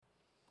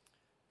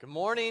Good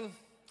morning.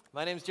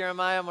 My name is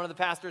Jeremiah. I'm one of the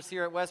pastors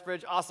here at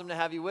Westbridge. Awesome to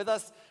have you with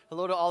us.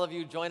 Hello to all of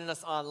you joining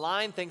us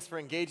online. Thanks for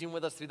engaging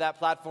with us through that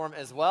platform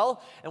as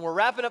well. And we're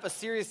wrapping up a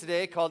series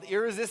today called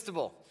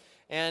Irresistible.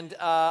 And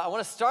I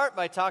want to start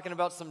by talking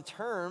about some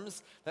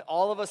terms that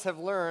all of us have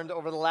learned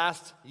over the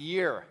last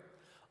year.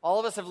 All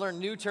of us have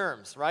learned new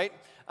terms, right?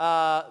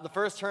 The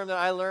first term that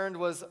I learned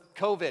was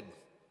COVID.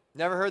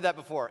 Never heard that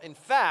before. In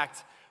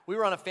fact, we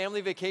were on a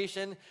family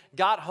vacation,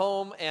 got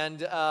home,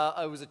 and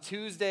it was a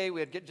Tuesday. We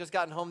had just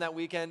gotten home that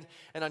weekend.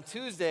 And on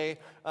Tuesday,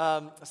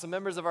 some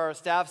members of our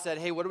staff said,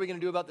 hey, what are we going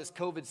to do about this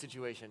COVID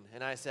situation?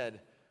 And I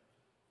said,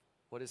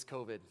 what is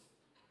COVID?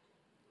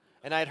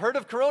 And I had heard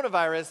of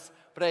coronavirus,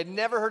 but I had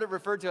never heard it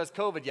referred to as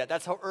COVID yet.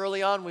 That's how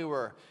early on we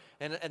were.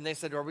 And they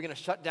said, are we going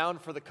to shut down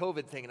for the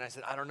COVID thing? And I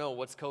said, I don't know.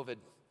 What's COVID?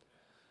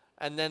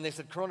 And then they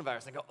said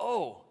coronavirus. And I go,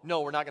 oh,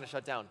 no, we're not going to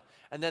shut down.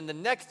 And then the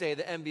next day,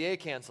 the NBA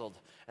canceled.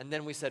 And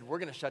then we said, we're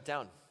going to shut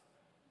down.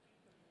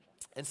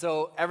 And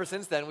so ever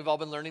since then, we've all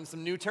been learning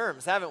some new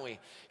terms, haven't we?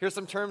 Here's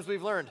some terms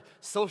we've learned.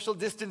 Social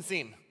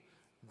distancing.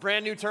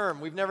 Brand new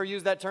term. We've never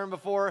used that term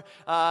before.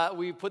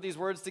 We put these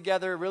words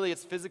together. Really,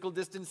 it's physical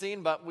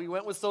distancing, but we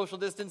went with social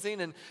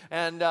distancing.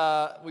 And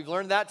we've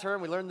learned that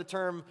term. We learned the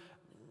term,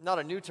 not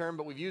a new term,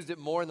 but we've used it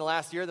more in the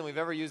last year than we've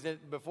ever used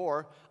it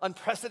before.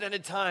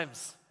 Unprecedented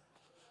times.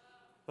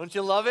 Don't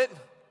you love it?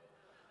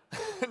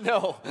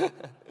 No.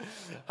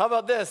 How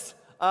about this?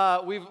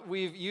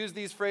 We've used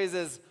these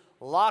phrases,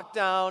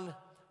 lockdown,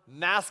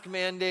 mask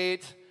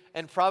mandate,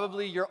 and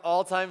probably your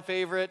all-time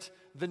favorite,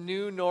 the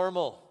new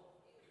normal.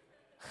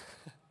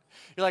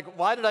 You're like,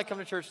 why did I come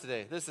to church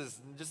today? This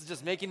is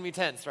just making me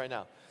tense right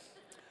now.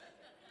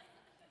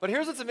 But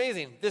here's what's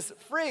amazing. This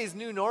phrase,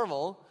 new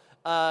normal,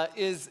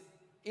 is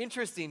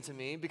interesting to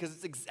me because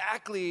it's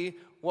exactly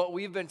what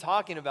we've been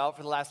talking about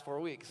for the last 4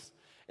 weeks.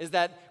 Is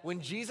that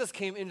when Jesus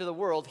came into the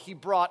world, he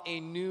brought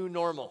a new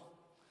normal.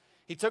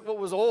 He took what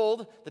was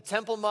old, the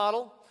temple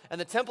model,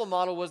 and the temple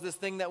model was this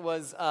thing that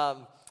was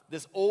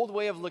this old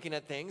way of looking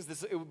at things,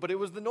 but it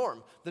was the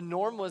norm. The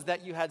norm was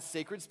that you had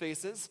sacred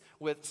spaces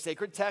with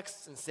sacred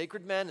texts and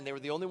sacred men, and they were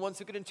the only ones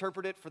who could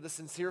interpret it for the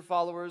sincere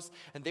followers,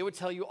 and they would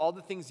tell you all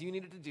the things you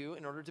needed to do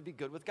in order to be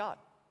good with God.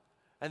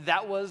 And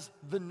that was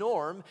the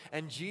norm,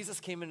 and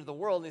Jesus came into the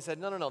world, and he said,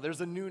 no,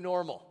 there's a new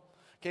normal.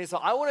 Okay, so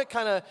I want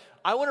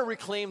to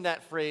reclaim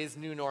that phrase,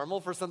 new normal,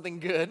 for something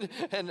good,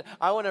 and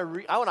I want to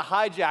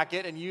hijack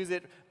it and use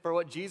it for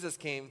what Jesus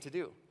came to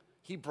do.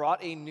 He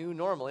brought a new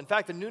normal. In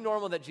fact, the new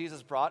normal that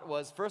Jesus brought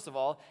was, first of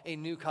all, a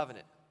new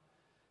covenant.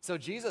 So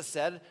Jesus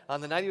said, on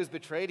the night he was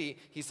betrayed,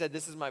 he said,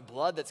 this is my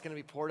blood that's going to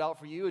be poured out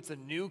for you. It's a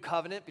new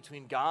covenant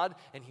between God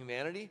and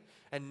humanity.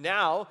 And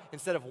now,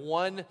 instead of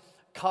one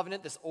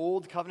covenant, this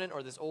old covenant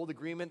or this old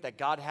agreement that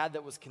God had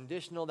that was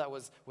conditional, that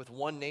was with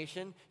one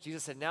nation,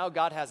 Jesus said now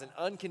God has an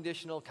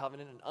unconditional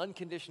covenant, an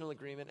unconditional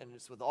agreement, and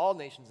it's with all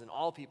nations and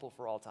all people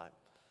for all time.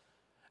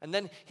 And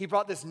then he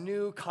brought this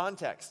new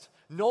context.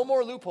 No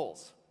more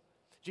loopholes.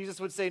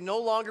 Jesus would say, no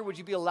longer would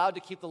you be allowed to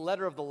keep the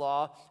letter of the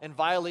law and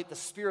violate the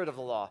spirit of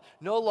the law.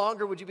 No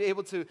longer would you be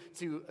able to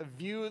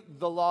view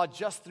the law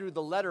just through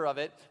the letter of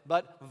it,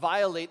 but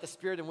violate the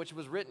spirit in which it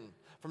was written.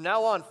 From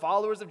now on,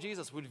 followers of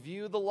Jesus would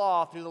view the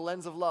law through the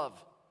lens of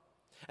love.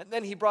 And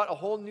then he brought a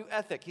whole new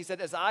ethic. He said,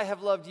 as I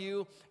have loved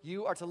you,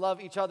 you are to love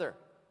each other.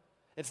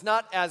 It's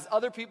not as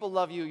other people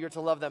love you, you're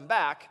to love them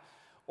back,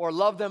 or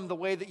love them the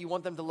way that you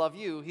want them to love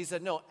you. He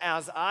said, no,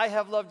 as I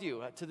have loved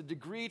you, to the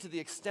degree, to the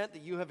extent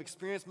that you have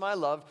experienced my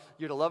love,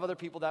 you're to love other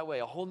people that way,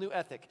 a whole new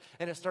ethic.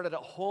 And it started a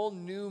whole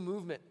new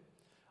movement,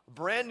 a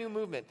brand new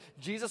movement.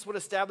 Jesus would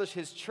establish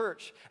his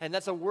church, and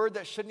that's a word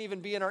that shouldn't even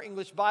be in our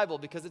English Bible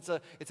because it's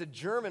a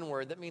German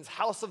word that means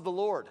house of the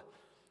Lord.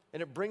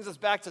 And it brings us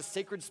back to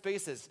sacred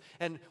spaces.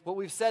 And what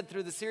we've said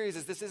through the series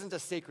is this isn't a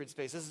sacred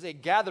space, this is a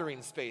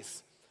gathering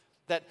space.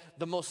 That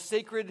the most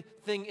sacred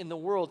thing in the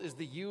world is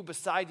the you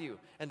beside you,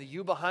 and the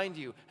you behind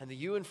you, and the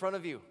you in front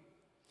of you.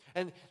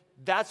 And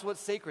that's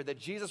what's sacred, that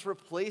Jesus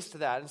replaced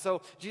that. And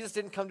so Jesus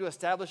didn't come to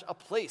establish a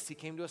place, he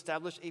came to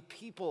establish a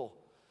people.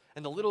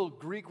 And the little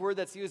Greek word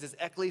that's used is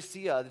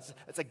ekklesia.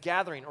 It's a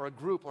gathering or a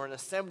group or an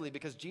assembly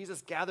because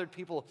Jesus gathered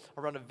people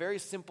around a very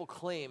simple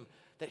claim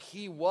that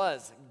he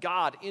was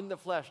God in the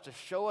flesh to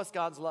show us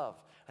God's love.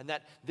 And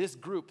that this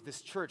group,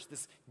 this church,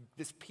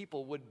 this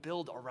people would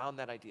build around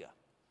that idea.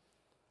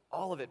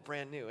 All of it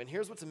brand new. And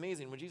here's what's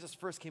amazing. When Jesus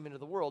first came into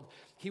the world,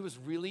 he was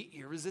really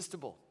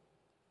irresistible.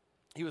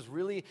 He was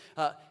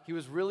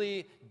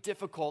really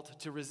difficult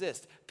to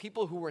resist.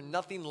 People who were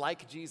nothing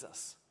like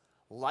Jesus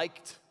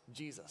liked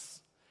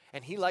Jesus.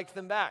 And he liked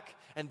them back.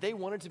 And they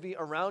wanted to be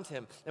around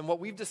him. And what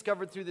we've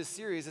discovered through this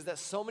series is that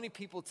so many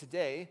people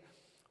today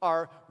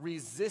are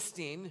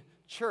resisting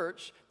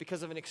church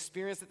because of an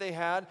experience that they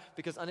had,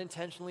 because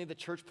unintentionally the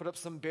church put up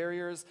some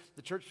barriers,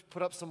 the church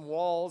put up some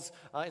walls.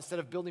 Instead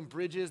of building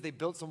bridges, they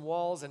built some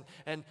walls,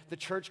 and the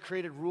church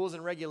created rules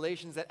and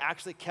regulations that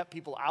actually kept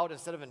people out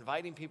instead of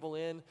inviting people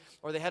in,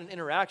 or they had an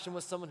interaction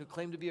with someone who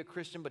claimed to be a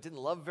Christian but didn't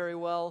love very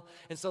well.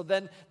 And so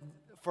then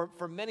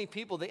for many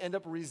people, they end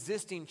up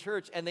resisting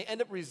church, and they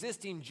end up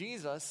resisting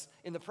Jesus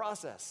in the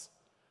process.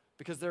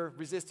 because they're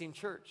resisting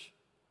church.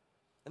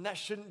 And that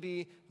shouldn't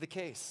be the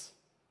case,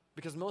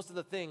 because most of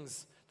the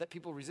things that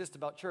people resist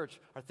about church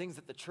are things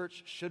that the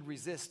church should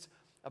resist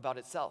about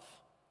itself.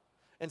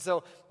 And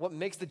so what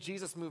makes the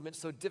Jesus movement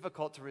so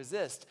difficult to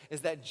resist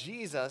is that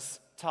Jesus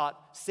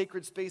taught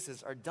sacred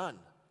spaces are done.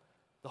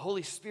 The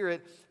Holy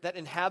Spirit that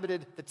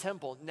inhabited the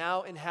temple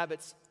now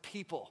inhabits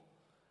people.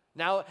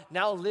 Now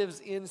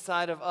lives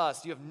inside of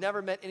us. You have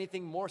never met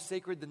anything more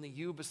sacred than the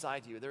you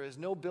beside you. There is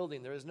no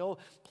building, there is no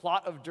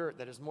plot of dirt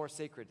that is more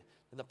sacred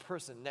than the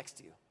person next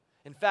to you.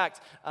 In fact,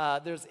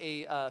 there's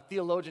a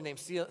theologian named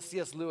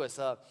C.S. Lewis,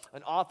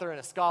 an author and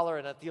a scholar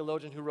and a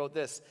theologian who wrote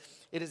this.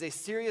 It is a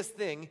serious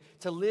thing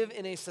to live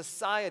in a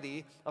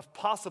society of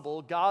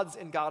possible gods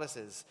and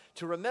goddesses,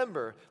 to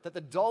remember that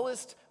the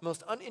dullest,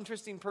 most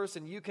uninteresting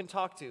person you can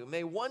talk to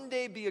may one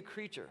day be a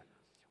creature,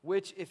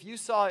 which, if you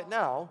saw it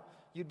now,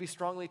 you'd be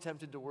strongly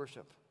tempted to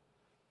worship.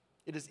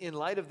 It is in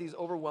light of these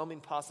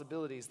overwhelming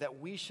possibilities that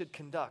we should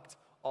conduct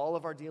all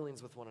of our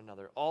dealings with one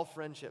another, all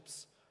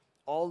friendships,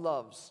 all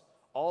loves,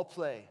 all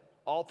play,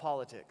 all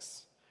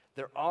politics.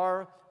 There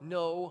are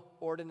no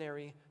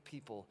ordinary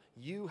people.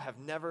 You have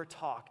never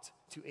talked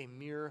to a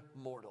mere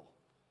mortal.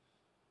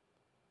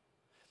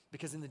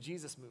 Because in the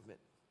Jesus movement,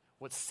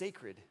 what's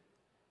sacred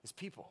is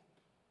people.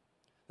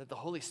 That the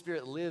Holy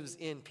Spirit lives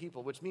in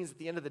people, which means at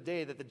the end of the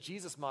day that the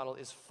Jesus model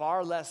is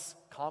far less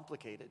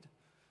complicated.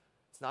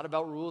 It's not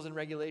about rules and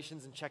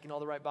regulations and checking all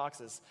the right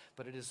boxes,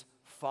 but it is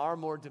far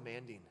more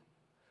demanding.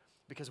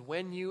 Because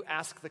when you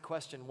ask the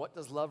question, what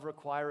does love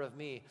require of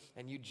me?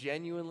 And you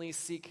genuinely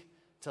seek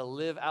to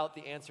live out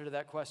the answer to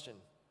that question,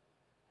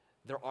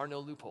 there are no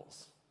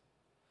loopholes.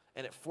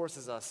 And it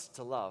forces us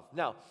to love.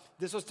 Now,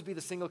 this was to be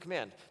the single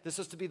command. This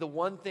was to be the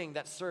one thing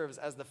that serves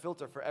as the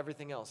filter for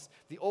everything else.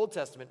 The Old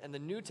Testament and the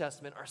New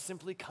Testament are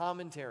simply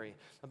commentary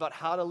about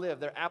how to live,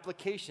 their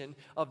application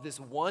of this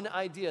one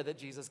idea that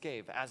Jesus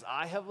gave. As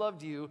I have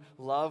loved you,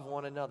 love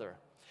one another.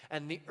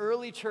 And the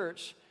early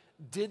church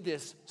did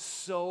this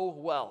so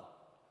well.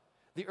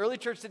 The early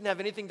church didn't have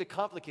anything to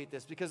complicate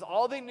this because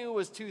all they knew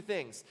was two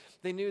things.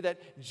 They knew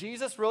that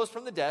Jesus rose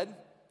from the dead.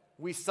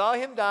 We saw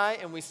him die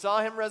and we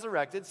saw him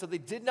resurrected, so they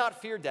did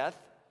not fear death.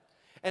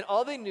 And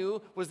all they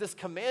knew was this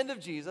command of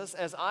Jesus,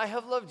 as I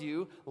have loved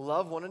you,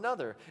 love one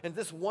another. And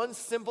this one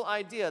simple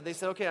idea, they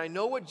said, okay, I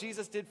know what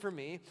Jesus did for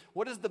me.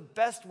 What is the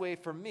best way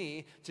for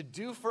me to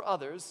do for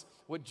others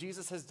what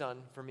Jesus has done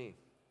for me?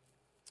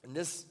 And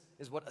this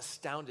is what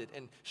astounded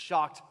and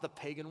shocked the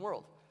pagan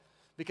world.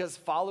 Because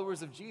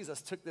followers of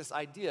Jesus took this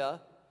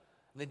idea,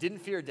 and they didn't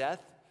fear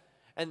death,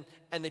 and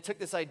they took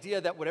this idea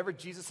that whatever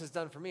Jesus has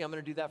done for me, I'm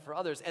going to do that for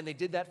others. And they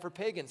did that for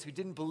pagans who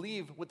didn't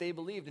believe what they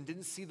believed and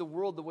didn't see the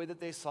world the way that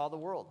they saw the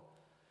world.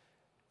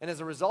 And as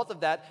a result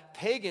of that,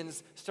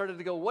 pagans started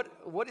to go,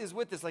 what is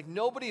with this? Like,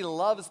 nobody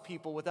loves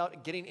people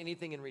without getting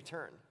anything in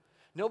return.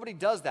 Nobody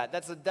does that.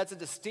 That's a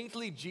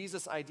distinctly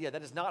Jesus idea.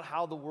 That is not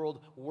how the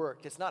world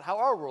worked. It's not how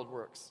our world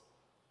works.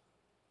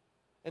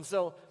 And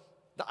so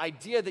the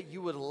idea that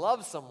you would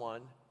love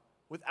someone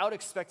without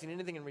expecting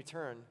anything in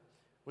return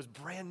was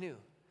brand new.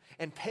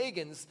 And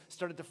pagans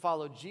started to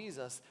follow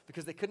Jesus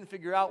because they couldn't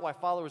figure out why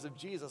followers of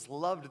Jesus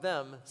loved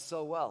them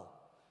so well.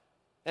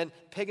 And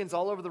pagans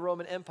all over the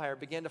Roman Empire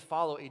began to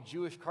follow a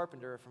Jewish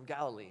carpenter from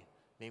Galilee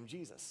named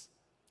Jesus.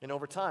 And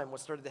over time,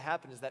 what started to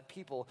happen is that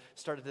people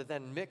started to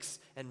then mix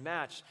and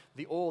match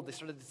the old. They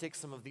started to take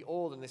some of the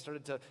old and they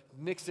started to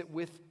mix it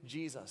with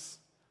Jesus.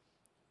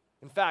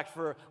 In fact,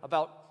 for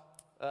about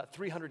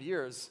 300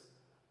 years,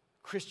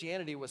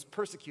 Christianity was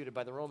persecuted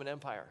by the Roman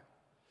Empire.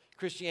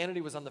 Christianity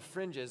was on the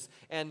fringes,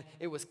 and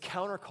it was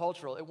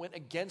countercultural. It went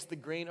against the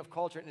grain of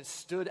culture, and it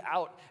stood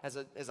out as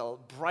a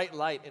bright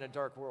light in a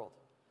dark world.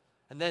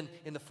 And then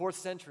in the 4th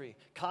century,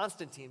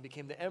 Constantine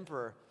became the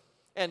emperor,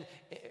 and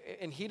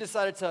he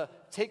decided to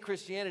take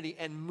Christianity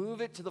and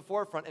move it to the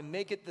forefront and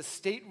make it the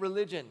state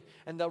religion.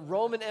 And the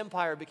Roman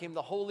Empire became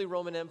the Holy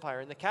Roman Empire,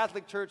 and the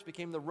Catholic Church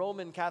became the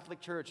Roman Catholic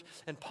Church,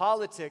 and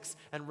politics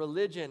and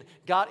religion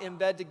got in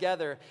bed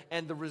together,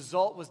 and the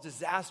result was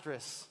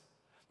disastrous.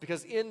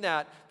 Because in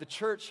that, the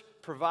church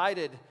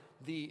provided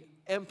the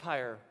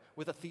empire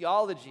with a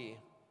theology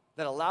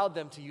that allowed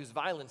them to use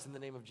violence in the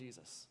name of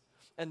Jesus.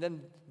 And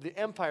then the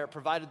empire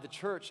provided the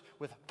church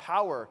with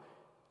power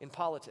in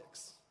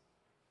politics.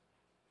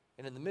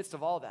 And in the midst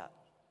of all that,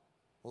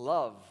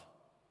 love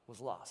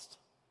was lost.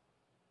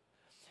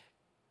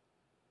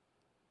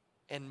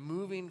 And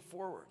moving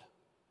forward,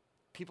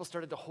 people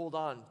started to hold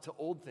on to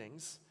old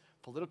things,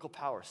 political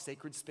power,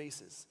 sacred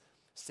spaces,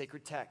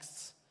 sacred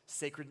texts,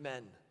 sacred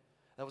men.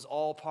 That was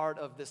all part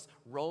of this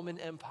Roman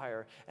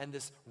Empire and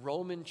this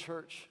Roman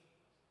church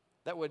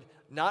that would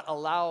not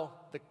allow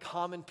the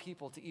common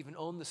people to even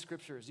own the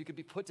scriptures. You could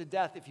be put to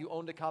death if you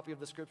owned a copy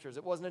of the scriptures.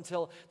 It wasn't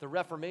until the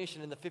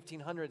Reformation in the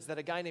 1500s that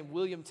a guy named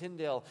William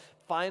Tyndale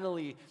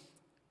finally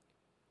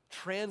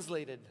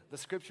translated the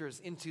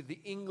scriptures into the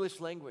English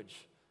language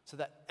so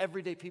that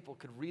everyday people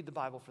could read the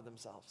Bible for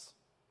themselves.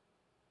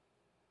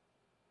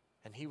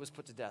 And he was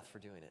put to death for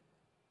doing it.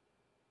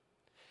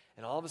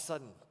 And all of a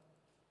sudden,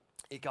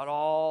 it got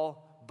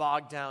all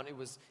bogged down. It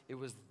was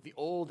the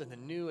old and the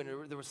new,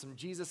 and there was some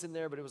Jesus in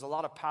there, but it was a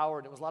lot of power,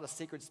 and it was a lot of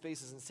sacred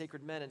spaces and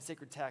sacred men and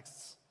sacred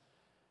texts.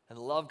 And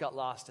love got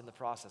lost in the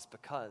process,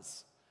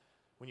 because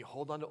when you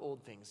hold on to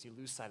old things, you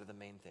lose sight of the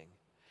main thing.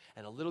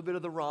 And a little bit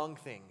of the wrong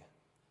thing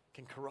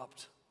can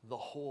corrupt the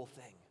whole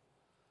thing.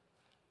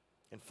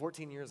 And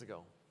 14 years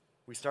ago,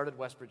 we started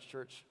Westbridge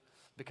Church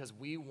because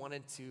we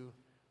wanted to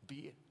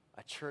be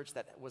a church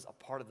that was a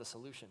part of the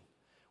solution.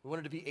 We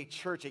wanted to be a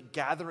church, a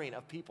gathering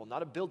of people,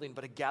 not a building,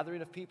 but a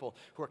gathering of people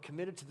who are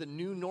committed to the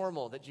new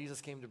normal that Jesus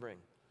came to bring.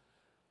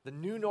 The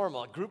new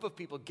normal, a group of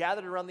people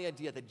gathered around the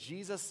idea that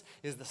Jesus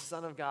is the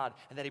Son of God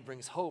and that he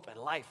brings hope and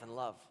life and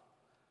love.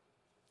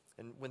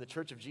 And when the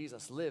Church of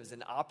Jesus lives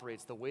and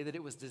operates the way that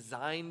it was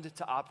designed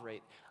to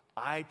operate,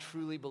 I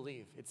truly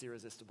believe it's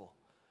irresistible.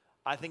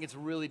 I think it's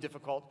really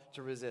difficult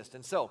to resist.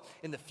 And so,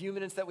 in the few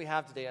minutes that we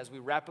have today, as we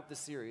wrap up this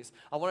series,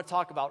 I want to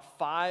talk about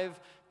 5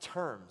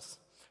 terms,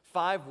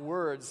 5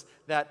 words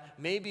that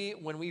maybe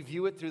when we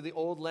view it through the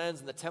old lens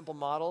and the temple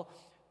model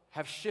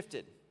have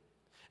shifted.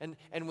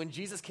 And when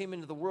Jesus came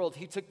into the world,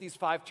 he took these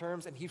 5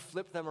 terms and he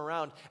flipped them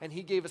around, and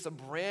he gave us a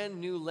brand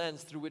new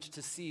lens through which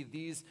to see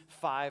these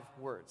 5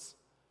 words.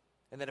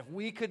 And that if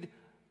we could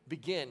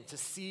begin to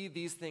see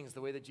these things the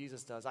way that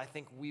Jesus does, I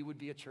think we would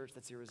be a church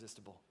that's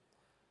irresistible.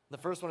 The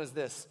first one is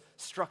this: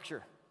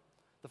 structure.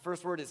 The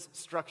first word is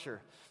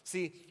structure.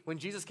 See, when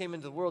Jesus came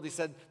into the world, he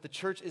said the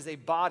church is a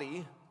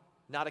body,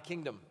 not a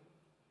kingdom.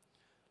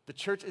 The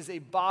church is a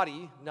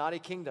body, not a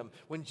kingdom.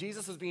 When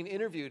Jesus was being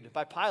interviewed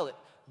by Pilate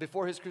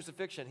before his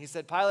crucifixion, he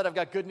said, "Pilate, I've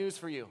got good news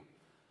for you.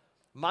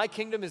 My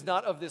kingdom is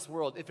not of this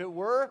world. If it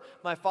were,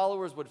 my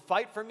followers would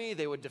fight for me,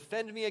 they would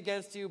defend me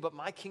against you, but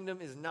my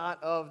kingdom is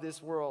not of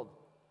this world."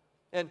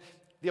 And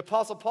the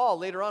Apostle Paul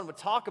later on would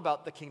talk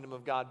about the kingdom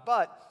of God,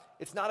 but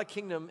it's not a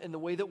kingdom in the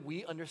way that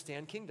we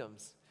understand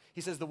kingdoms.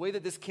 He says the way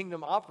that this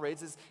kingdom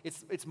operates is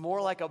it's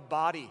more like a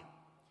body.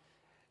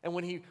 And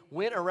when he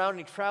went around and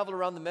he traveled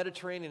around the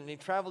Mediterranean and he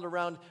traveled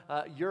around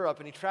Europe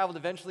and he traveled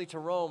eventually to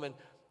Rome, and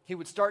he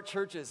would start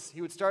churches,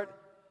 he would start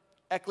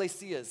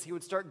ecclesias, he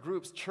would start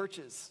groups,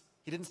 churches.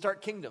 He didn't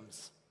start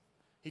kingdoms.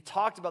 He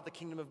talked about the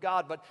kingdom of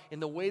God, but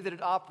in the way that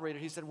it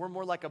operated, he said, we're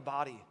more like a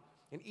body,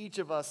 and each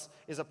of us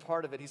is a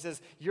part of it. He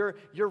says, you're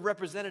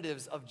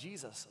representatives of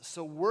Jesus,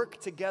 so work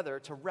together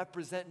to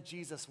represent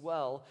Jesus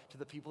well to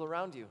the people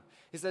around you.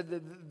 He said,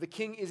 the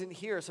king isn't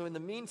here, so in the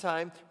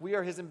meantime, we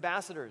are his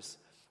ambassadors.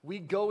 We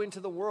go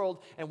into the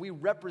world and we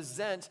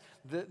represent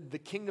the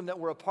kingdom that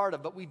we're a part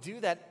of, but we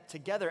do that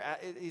together.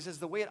 He says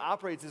the way it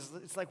operates is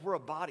it's like we're a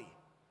body.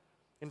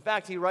 In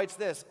fact, he writes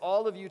this: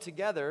 all of you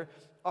together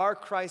are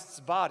Christ's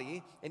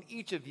body, and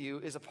each of you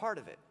is a part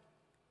of it.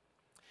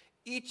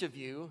 Each of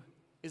you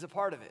is a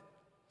part of it.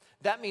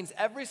 That means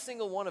every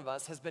single one of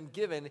us has been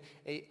given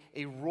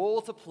a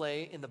role to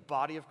play in the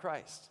body of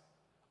Christ.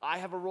 I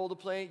have a role to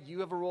play, you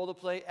have a role to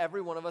play,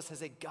 every one of us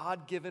has a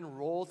God-given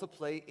role to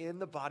play in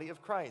the body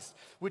of Christ.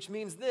 Which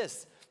means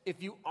this: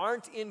 if you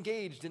aren't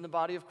engaged in the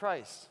body of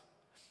Christ,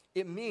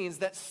 it means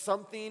that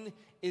something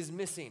is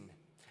missing.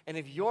 And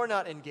if you're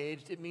not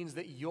engaged, it means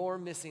that you're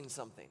missing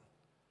something.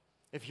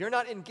 If you're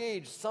not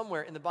engaged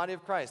somewhere in the body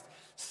of Christ,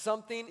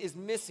 something is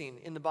missing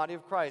in the body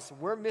of Christ.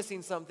 We're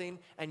missing something,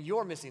 and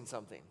you're missing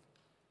something.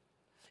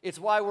 It's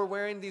why we're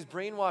wearing these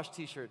brainwash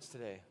t-shirts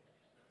today.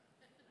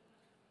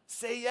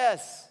 Say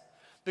yes.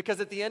 Because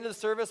at the end of the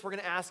service, we're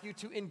going to ask you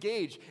to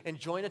engage and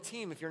join a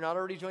team if you're not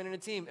already joining a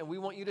team. And we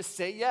want you to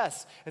say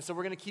yes. And so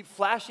we're going to keep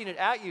flashing it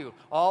at you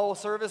all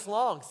service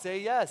long.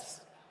 Say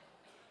yes.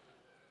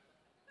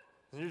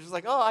 And you're just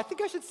like, oh, I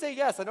think I should say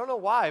yes. I don't know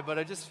why, but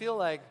I just feel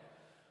like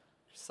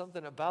there's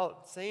something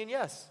about saying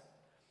yes.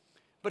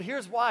 But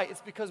here's why.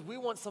 It's because we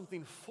want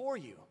something for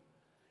you.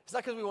 It's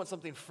not because we want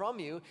something from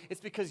you. It's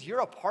because you're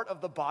a part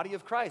of the body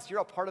of Christ. You're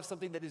a part of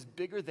something that is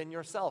bigger than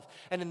yourself.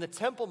 And in the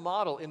temple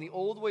model, in the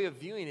old way of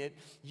viewing it,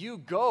 you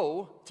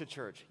go to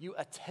church. You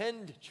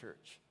attend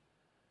church.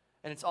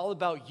 And it's all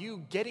about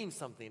you getting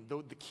something.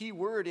 The key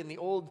word in the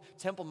old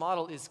temple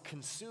model is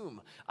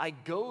consume. I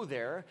go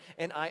there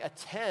and I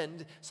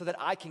attend so that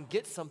I can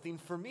get something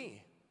for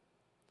me.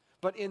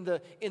 But in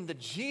the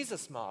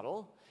Jesus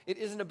model, it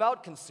isn't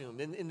about consume.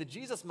 In the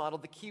Jesus model,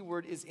 the key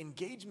word is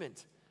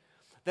engagement.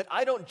 That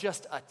I don't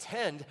just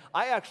attend,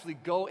 I actually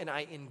go and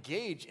I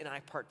engage and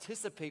I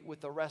participate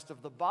with the rest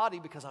of the body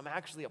because I'm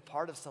actually a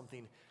part of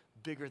something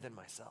bigger than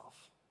myself.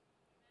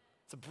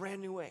 It's a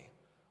brand new way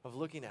of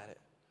looking at it.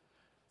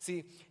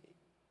 See,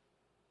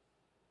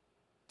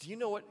 do you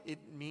know what it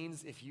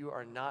means if you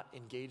are not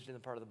engaged in the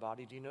part of the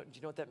body? Do you know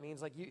what that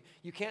means? Like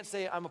you can't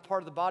say I'm a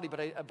part of the body, but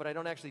I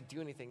don't actually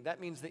do anything.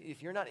 That means that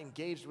if you're not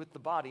engaged with the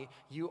body,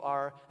 you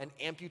are an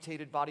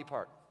amputated body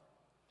part.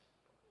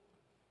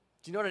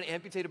 Do you know what an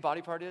amputated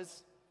body part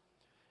is?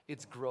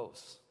 It's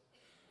gross.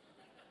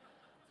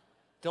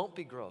 Don't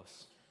be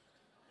gross.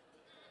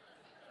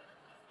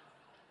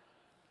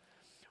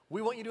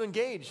 We want you to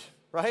engage,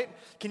 right?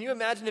 Can you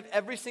imagine if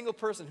every single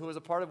person who was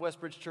a part of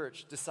Westbridge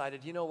Church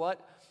decided, you know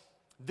what?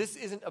 This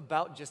isn't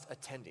about just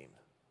attending.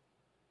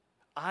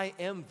 I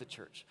am the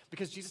church.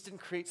 Because Jesus didn't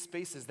create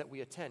spaces that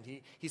we attend.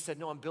 He said,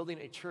 no, I'm building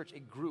a church, a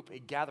group, a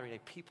gathering, a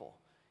people.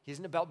 He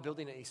isn't about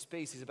building a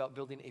space, he's about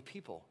building a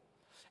people.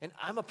 And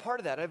I'm a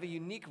part of that. I have a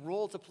unique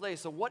role to play.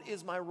 So what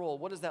is my role?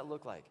 What does that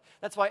look like?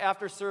 That's why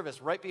after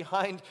service, right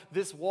behind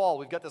this wall,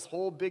 we've got this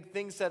whole big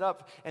thing set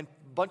up and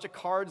a bunch of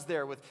cards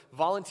there with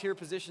volunteer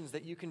positions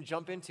that you can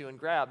jump into and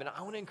grab. And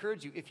I want to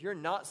encourage you, if you're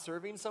not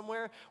serving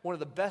somewhere, one of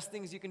the best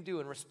things you can do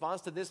in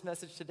response to this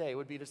message today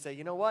would be to say,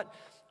 you know what?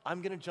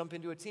 I'm going to jump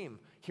into a team.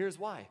 Here's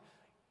why.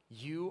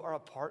 You are a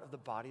part of the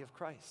body of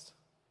Christ.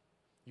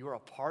 You are a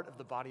part of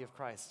the body of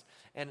Christ.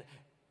 And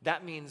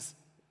that means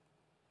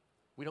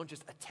we don't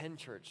just attend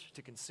church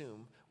to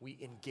consume, we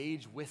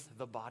engage with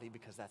the body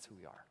because that's who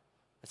we are.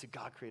 That's who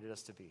God created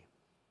us to be.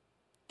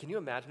 Can you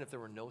imagine if there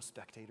were no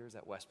spectators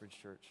at Westbridge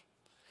Church?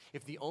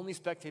 If the only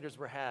spectators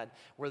we had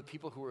were the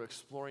people who were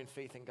exploring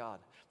faith in God.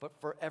 But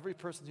for every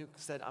person who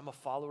said, I'm a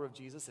follower of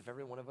Jesus, if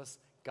every one of us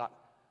got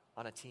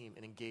on a team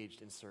and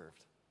engaged and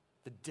served,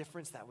 the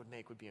difference that would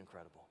make would be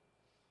incredible.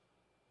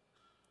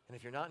 And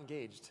if you're not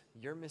engaged,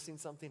 you're missing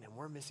something and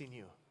we're missing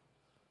you.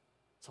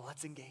 So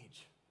let's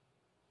engage.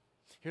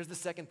 Here's the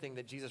second thing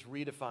that Jesus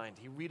redefined.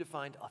 He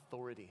redefined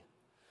authority.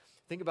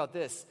 Think about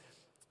this.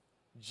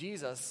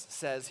 Jesus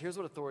says, here's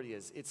what authority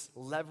is. It's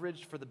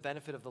leveraged for the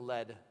benefit of the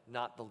led,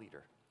 not the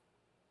leader.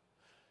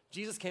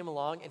 Jesus came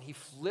along and he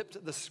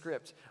flipped the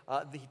script.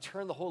 He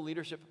turned the whole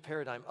leadership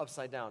paradigm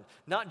upside down.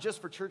 Not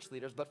just for church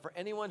leaders, but for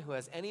anyone who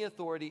has any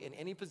authority in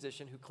any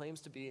position who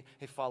claims to be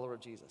a follower of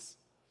Jesus.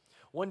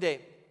 One day,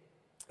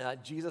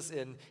 Jesus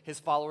and his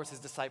followers, his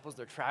disciples,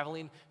 they're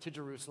traveling to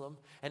Jerusalem.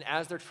 And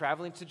as they're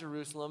traveling to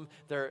Jerusalem,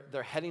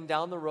 they're heading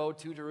down the road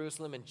to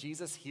Jerusalem. And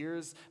Jesus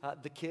hears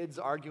the kids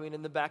arguing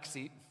in the back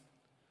seat.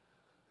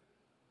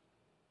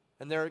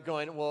 And they're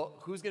going, well,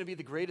 who's going to be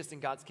the greatest in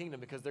God's kingdom?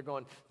 Because they're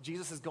going,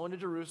 Jesus is going to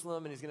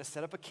Jerusalem and he's going to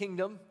set up a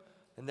kingdom.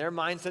 In their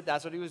mindset,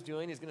 that's what he was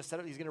doing. He's going to set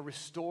up, he's going to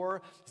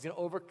restore, he's going to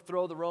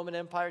overthrow the Roman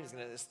Empire, he's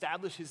going to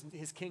establish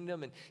his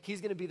kingdom, and he's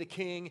going to be the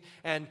king.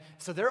 And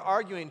so they're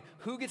arguing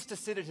who gets to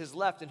sit at his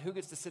left and who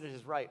gets to sit at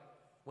his right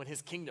when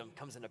his kingdom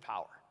comes into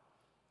power.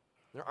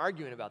 They're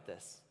arguing about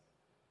this.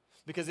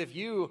 Because if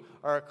you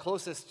are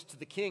closest to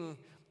the king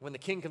when the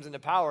king comes into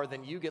power,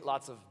 then you get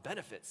lots of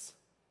benefits.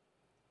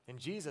 And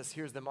Jesus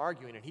hears them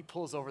arguing, and he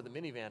pulls over the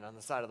minivan on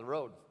the side of the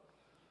road.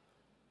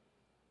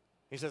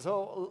 He says,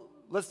 oh,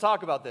 let's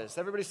talk about this.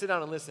 Everybody sit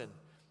down and listen.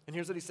 And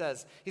here's what he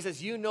says. He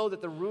says, you know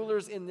that the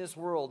rulers in this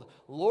world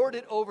lord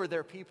it over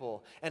their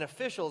people, and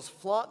officials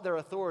flaunt their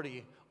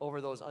authority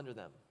over those under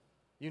them.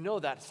 You know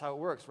that's how it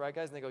works, right,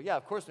 guys? And they go, yeah,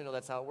 of course we know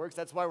that's how it works.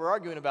 That's why we're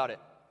arguing about it.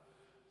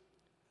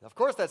 Of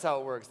course that's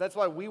how it works. That's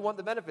why we want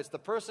the benefits. The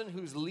person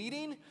who's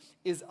leading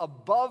is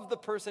above the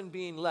person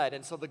being led.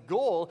 And so the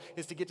goal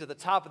is to get to the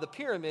top of the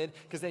pyramid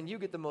because then you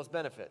get the most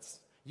benefits.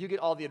 You get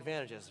all the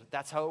advantages.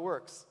 That's how it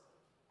works.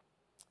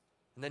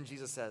 And then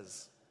Jesus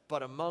says,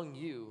 but among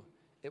you,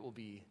 it will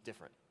be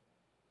different.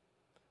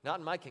 Not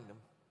in my kingdom,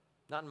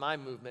 not in my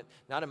movement,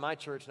 not in my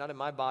church, not in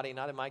my body,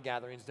 not in my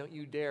gatherings. Don't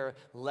you dare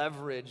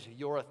leverage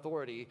your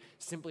authority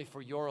simply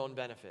for your own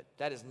benefit.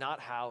 That is not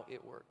how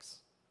it works.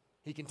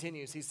 He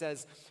continues, he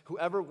says,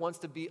 whoever wants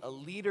to be a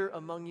leader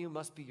among you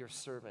must be your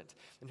servant,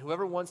 and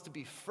whoever wants to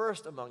be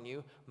first among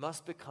you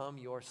must become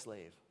your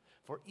slave.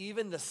 For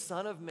even the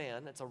Son of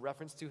Man, that's a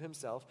reference to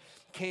himself,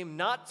 came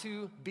not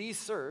to be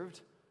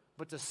served,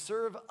 but to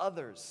serve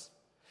others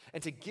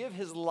and to give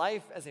his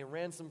life as a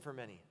ransom for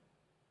many.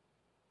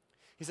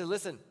 He said,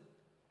 listen,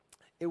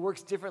 it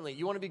works differently.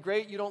 You want to be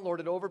great? You don't lord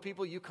it over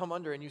people. You come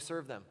under and you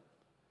serve them.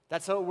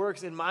 That's how it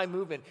works in my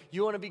movement.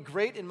 You want to be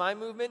great in my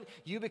movement?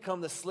 You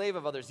become the slave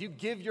of others. You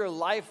give your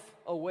life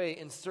away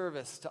in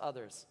service to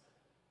others.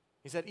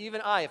 He said,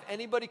 even I, if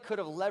anybody could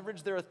have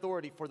leveraged their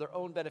authority for their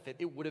own benefit,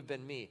 it would have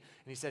been me.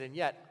 And he said, and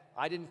yet,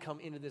 I didn't come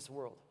into this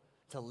world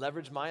to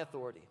leverage my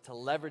authority, to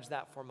leverage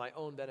that for my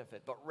own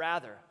benefit, but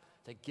rather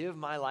to give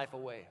my life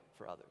away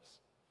for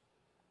others.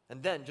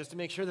 And then, just to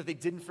make sure that they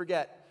didn't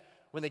forget,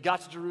 when they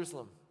got to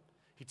Jerusalem,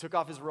 he took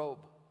off his robe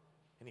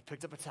and he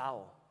picked up a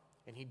towel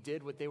and he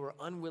did what they were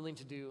unwilling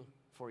to do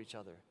for each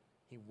other.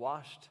 He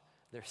washed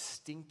their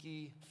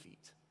stinky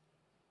feet.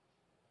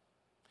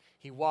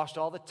 He washed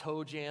all the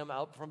toe jam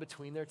out from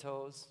between their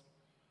toes.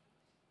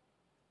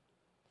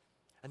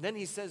 And then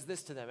he says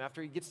this to them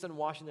after he gets done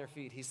washing their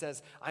feet. He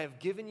says, I have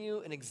given you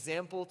an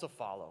example to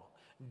follow.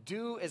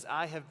 Do as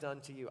I have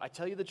done to you. I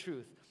tell you the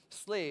truth,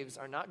 slaves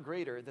are not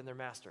greater than their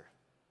master.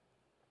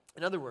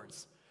 In other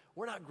words,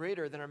 we're not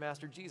greater than our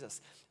master Jesus.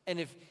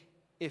 And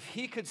if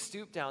he could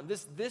stoop down,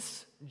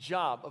 this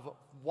job of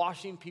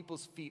washing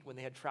people's feet when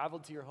they had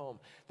traveled to your home,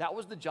 that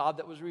was the job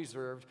that was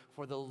reserved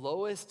for the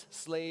lowest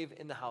slave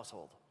in the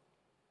household.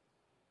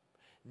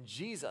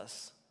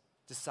 Jesus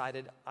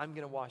decided, I'm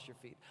going to wash your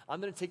feet.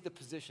 I'm going to take the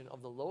position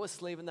of the lowest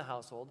slave in the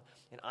household,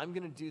 and I'm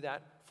going to do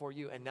that for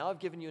you. And now I've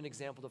given you an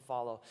example to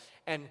follow.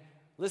 And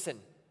listen,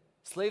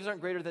 slaves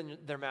aren't greater than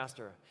their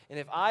master. And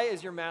if I,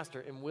 as your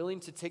master, am willing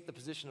to take the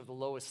position of the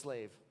lowest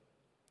slave,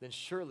 then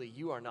surely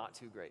you are not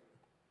too great.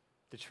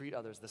 to treat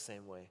others the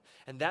same way.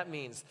 And that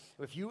means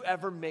if you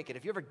ever make it,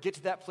 if you ever get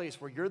to that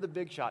place where you're the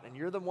big shot and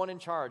you're the one in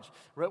charge,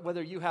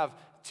 whether you have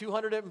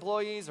 200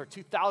 employees or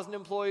 2,000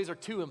 employees or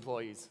 2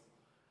 employees,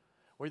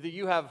 whether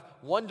you have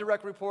 1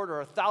 direct report or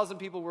 1,000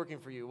 people working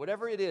for you,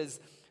 whatever it is,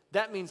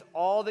 that means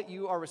all that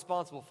you are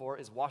responsible for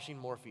is washing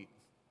more feet.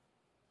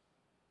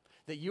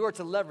 That you are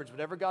to leverage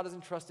whatever God has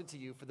entrusted to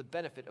you for the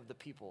benefit of the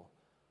people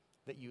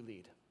that you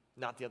lead,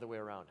 not the other way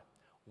around.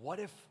 What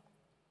if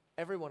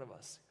every one of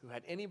us who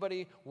had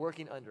anybody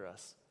working under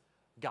us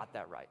got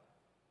that right?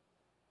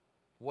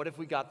 What if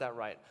we got that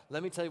right?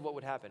 Let me tell you what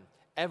would happen.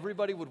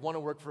 Everybody would want to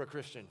work for a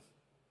Christian.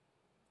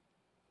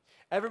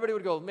 Everybody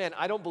would go, man,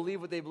 I don't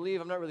believe what they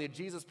believe. I'm not really a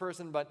Jesus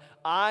person, but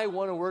I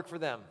want to work for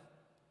them.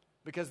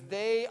 Because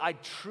I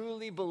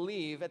truly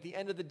believe at the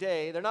end of the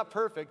day, they're not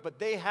perfect, but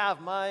they have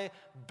my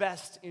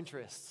best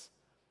interests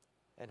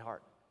and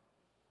heart.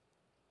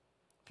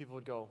 People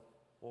would go,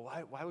 well,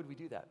 why would we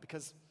do that?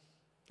 Because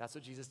that's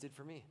what Jesus did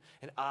for me.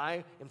 And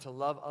I am to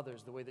love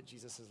others the way that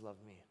Jesus has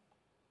loved me.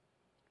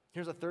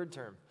 Here's a third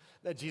term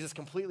that Jesus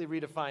completely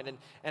redefined.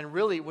 And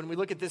really, when we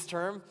look at this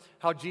term,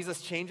 how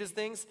Jesus changes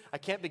things, I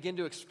can't begin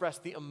to express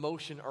the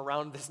emotion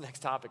around this next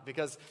topic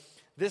because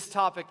this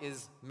topic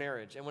is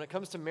marriage. And when it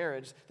comes to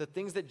marriage, the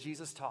things that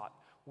Jesus taught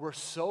were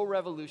so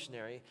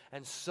revolutionary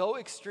and so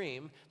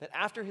extreme that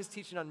after his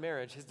teaching on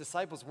marriage, his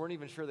disciples weren't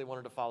even sure they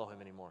wanted to follow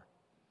him anymore.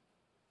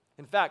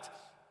 In fact,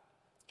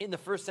 in the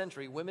first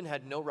century, women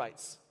had no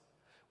rights.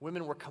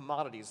 Women were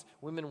commodities.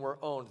 Women were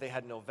owned. They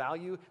had no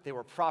value. They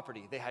were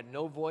property. They had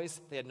no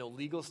voice. They had no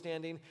legal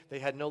standing. They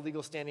had no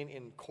legal standing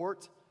in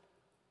court.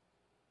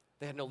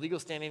 They had no legal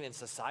standing in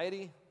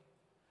society.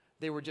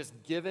 They were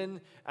just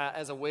given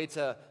as a way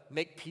to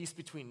make peace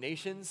between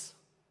nations,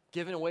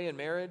 given away in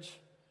marriage,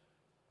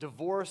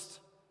 divorced,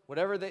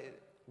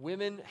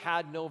 women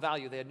had no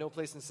value. They had no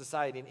place in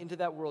society. And into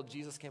that world,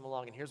 Jesus came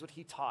along, and here's what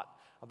he taught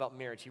about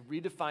marriage. He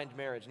redefined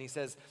marriage, and he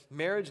says,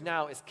 marriage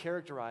now is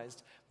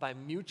characterized by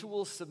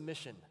mutual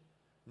submission,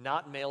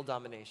 not male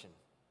domination.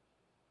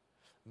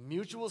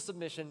 Mutual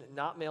submission,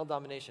 not male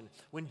domination.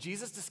 When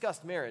Jesus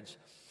discussed marriage,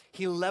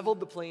 he leveled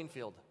the playing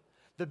field.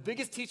 The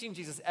biggest teaching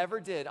Jesus ever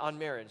did on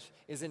marriage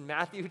is in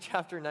Matthew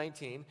chapter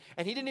 19,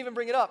 and he didn't even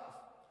bring it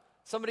up.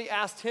 Somebody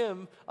asked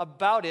him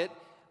about it,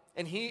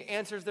 and he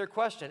answers their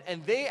question.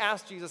 And they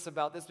asked Jesus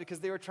about this because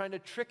they were trying to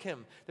trick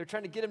him. They're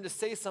trying to get him to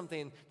say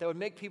something that would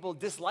make people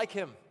dislike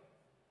him.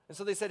 And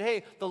so they said,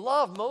 hey, the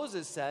law of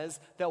Moses says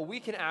that we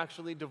can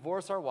actually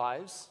divorce our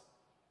wives,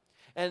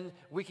 and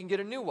we can get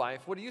a new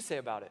wife. What do you say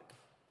about it?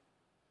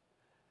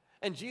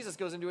 And Jesus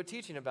goes into a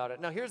teaching about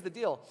it. Now, here's the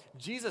deal.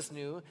 Jesus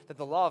knew that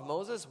the law of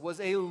Moses was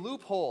a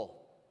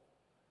loophole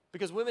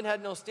because women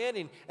had no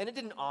standing, and it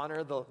didn't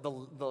honor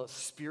the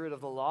spirit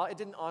of the law. It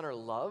didn't honor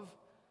love.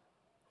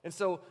 And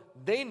so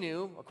they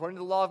knew, according to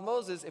the law of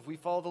Moses, if we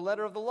follow the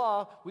letter of the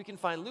law, we can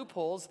find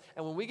loopholes,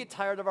 and when we get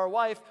tired of our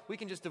wife, we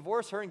can just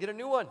divorce her and get a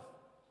new one.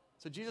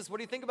 So Jesus, what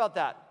do you think about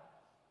that?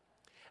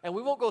 And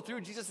we won't go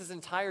through Jesus'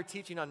 entire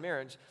teaching on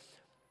marriage,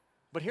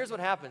 but here's what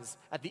happens.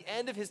 At the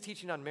end of his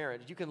teaching on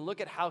marriage, you can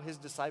look at how his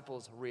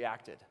disciples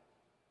reacted.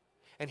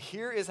 And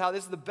this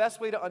is the best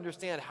way to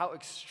understand how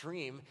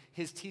extreme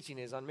his teaching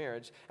is on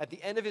marriage. At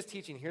the end of his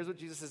teaching, here's what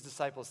Jesus'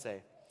 disciples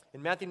say.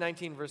 In Matthew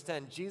 19, verse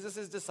 10,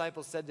 Jesus'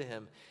 disciples said to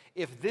him,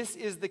 if this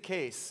is the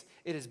case,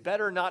 it is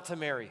better not to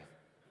marry.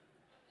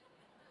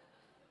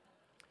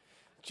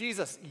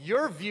 Jesus,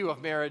 your view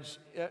of marriage,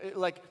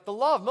 like the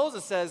law of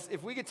Moses says,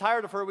 if we get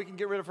tired of her, we can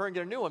get rid of her and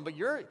get a new one. But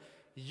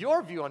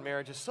your view on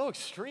marriage is so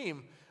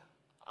extreme,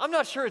 I'm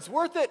not sure it's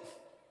worth it.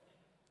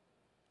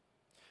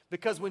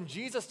 Because when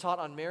Jesus taught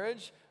on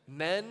marriage,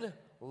 men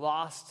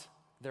lost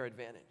their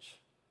advantage.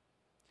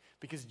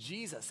 Because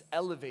Jesus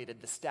elevated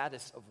the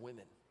status of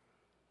women.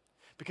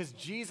 Because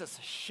Jesus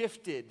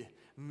shifted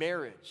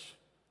marriage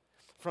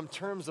from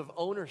terms of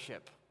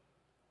ownership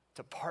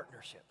to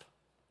partnership.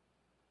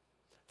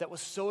 That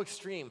was so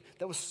extreme,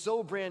 that was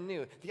so brand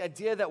new. The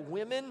idea that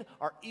women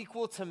are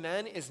equal to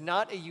men is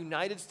not a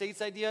United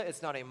States idea,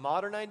 it's not a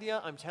modern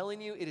idea. I'm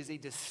telling you, it is a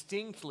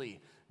distinctly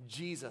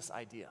Jesus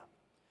idea.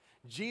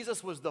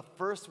 Jesus was the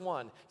first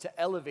one to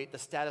elevate the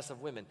status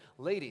of women.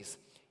 Ladies,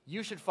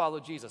 you should follow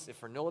Jesus, if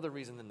for no other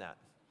reason than that.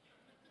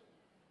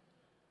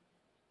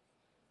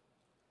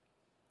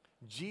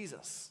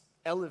 Jesus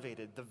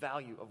elevated the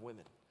value of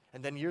women.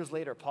 And then years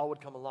later, Paul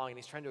would come along and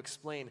he's trying to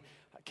explain,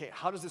 okay,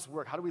 how does this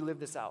work? How do we live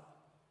this out?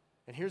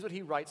 And here's what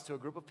he writes to a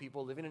group of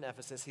people living in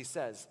Ephesus. He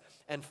says,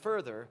 and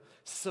further,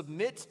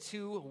 submit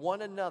to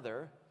one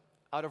another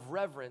out of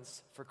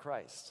reverence for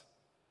Christ.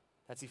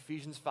 That's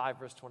Ephesians 5,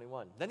 verse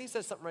 21. Then he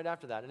says something right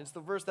after that, and it's the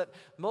verse that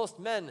most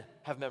men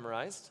have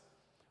memorized.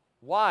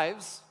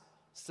 Wives,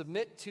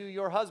 submit to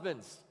your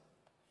husbands.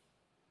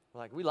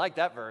 We're like, we like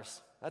that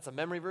verse. That's a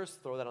memory verse.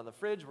 Throw that on the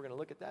fridge. We're going to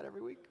look at that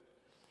every week.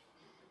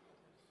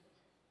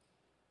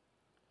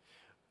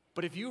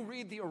 But if you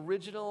read the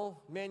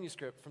original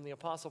manuscript from the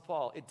Apostle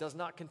Paul, it does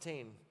not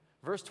contain,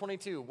 verse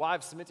 22,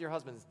 wives, submit to your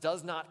husbands,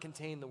 does not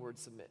contain the word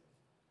submit.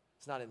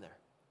 It's not in there.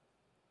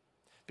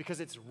 Because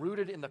it's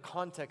rooted in the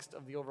context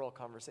of the overall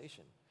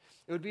conversation.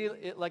 It would be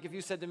like if you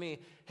said to me,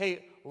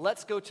 hey, I'm going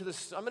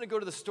to go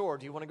to the store.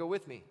 Do you want to go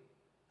with me?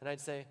 And I'd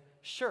say,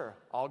 sure,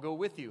 I'll go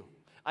with you.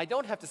 I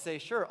don't have to say,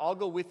 sure, I'll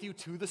go with you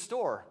to the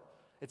store.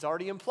 It's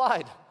already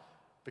implied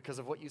because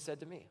of what you said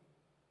to me.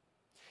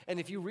 And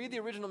if you read the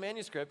original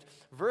manuscript,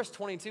 verse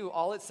 22,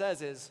 all it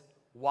says is,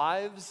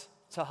 wives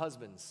to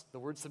husbands. The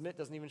word submit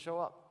doesn't even show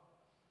up.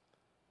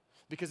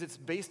 Because it's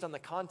based on the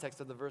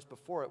context of the verse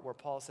before it where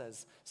Paul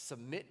says,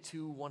 submit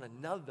to one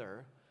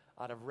another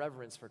out of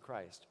reverence for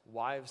Christ.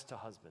 Wives to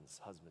husbands.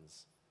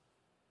 Husbands,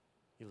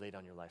 you lay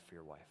down your life for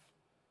your wife.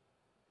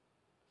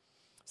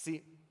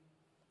 See,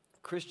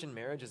 Christian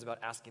marriage is about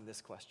asking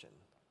this question.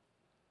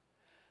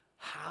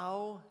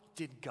 How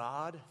did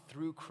God,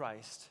 through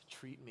Christ,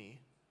 treat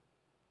me?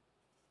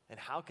 And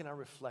how can I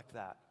reflect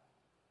that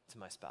to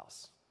my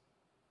spouse?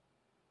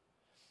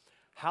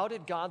 How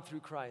did God, through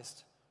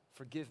Christ,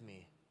 forgive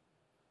me?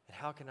 And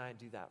how can I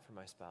do that for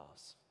my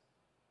spouse?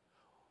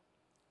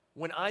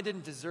 When I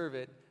didn't deserve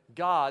it,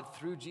 God,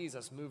 through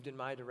Jesus, moved in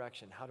my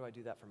direction. How do I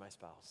do that for my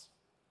spouse?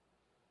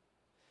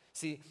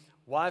 See,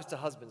 wives to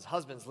husbands.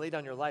 Husbands, lay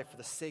down your life for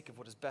the sake of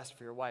what is best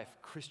for your wife.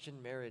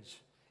 Christian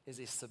marriage is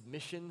a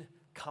submission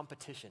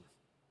competition.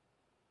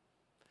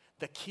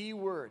 The key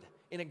word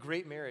in a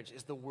great marriage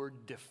is the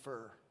word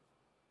defer.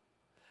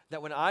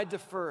 That when I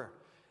defer,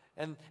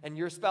 and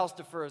your spouse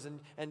defers,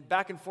 and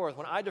back and forth,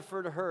 when I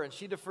defer to her and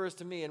she defers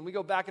to me, and we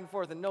go back and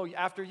forth, and no,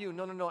 after you,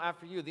 no,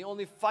 after you. The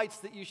only fights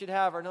that you should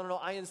have are, no,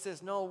 I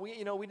insist. No,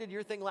 we did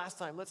your thing last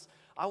time. That's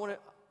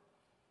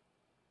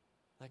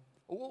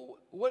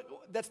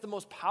the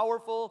most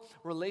powerful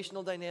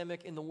relational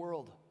dynamic in the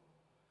world,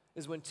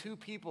 is when two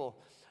people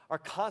are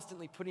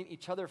constantly putting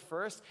each other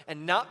first,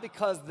 and not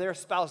because their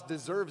spouse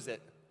deserves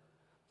it.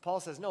 Paul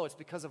says, no, it's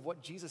because of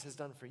what Jesus has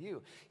done for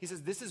you. He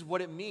says, this is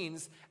what it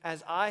means,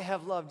 as I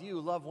have loved you,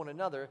 love one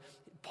another.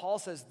 Paul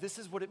says, this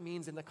is what it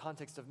means in the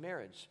context of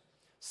marriage.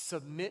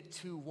 Submit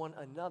to one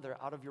another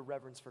out of your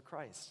reverence for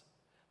Christ.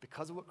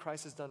 Because of what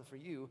Christ has done for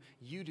you,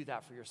 you do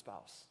that for your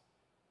spouse.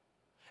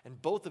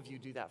 And both of you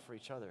do that for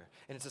each other.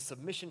 And it's a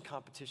submission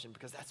competition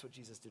because that's what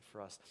Jesus did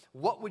for us.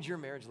 What would your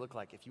marriage look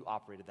like if you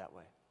operated that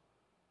way?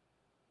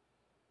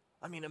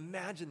 I mean,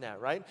 imagine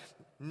that, right?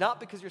 Not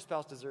because your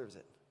spouse deserves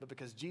it, but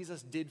because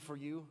Jesus did for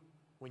you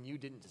when you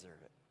didn't deserve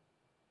it.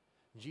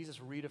 Jesus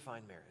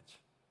redefined marriage.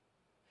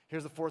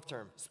 Here's the fourth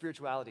term,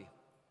 spirituality.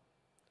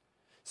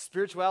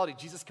 Spirituality,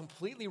 Jesus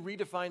completely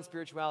redefined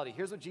spirituality.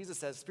 Here's what Jesus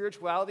says,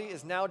 spirituality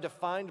is now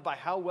defined by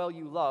how well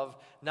you love,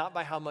 not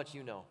by how much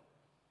you know.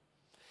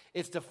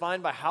 It's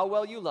defined by how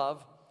well you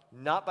love,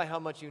 not by how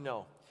much you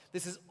know.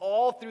 This is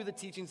all through the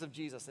teachings of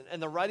Jesus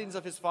and the writings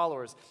of his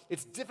followers.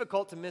 It's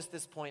difficult to miss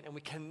this point, and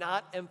we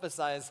cannot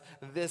emphasize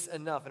this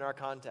enough in our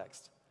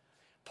context.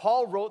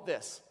 Paul wrote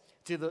this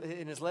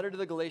in his letter to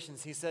the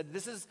Galatians. He said,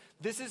 this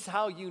is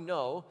how you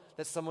know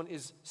that someone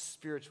is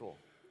spiritual.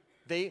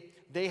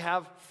 They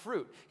have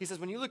fruit. He says,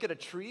 when you look at a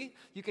tree,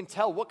 you can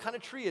tell what kind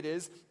of tree it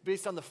is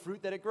based on the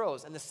fruit that it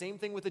grows. And the same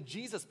thing with a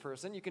Jesus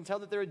person. You can tell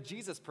that they're a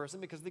Jesus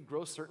person because they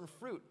grow certain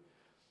fruit.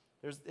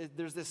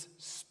 There's this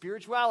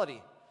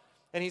spirituality.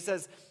 And he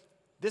says,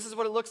 this is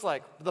what it looks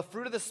like. The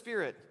fruit of the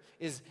Spirit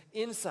is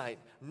insight,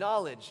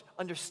 knowledge,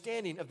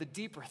 understanding of the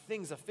deeper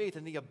things of faith,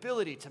 and the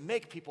ability to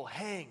make people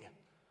hang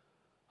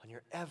on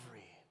your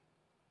every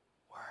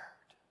word.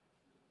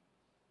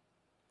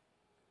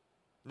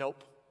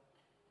 Nope.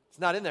 It's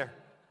not in there.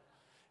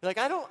 You're like,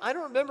 I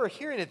don't remember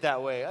hearing it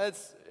that way.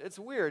 It's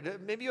weird.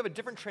 Maybe you have a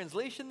different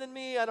translation than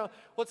me.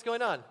 What's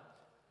going on?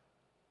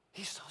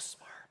 He's so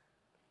smart.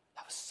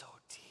 That was so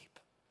deep.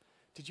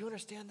 Did you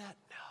understand that?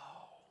 No.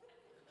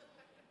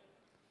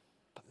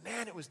 But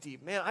man, it was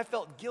deep. Man, I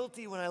felt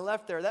guilty when I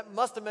left there. That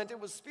must have meant it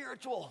was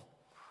spiritual.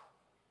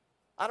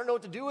 I don't know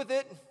what to do with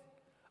it.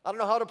 I don't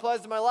know how it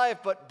applies to my life,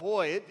 but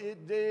boy,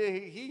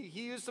 he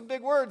used some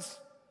big words.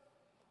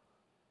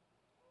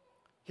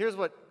 Here's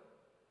what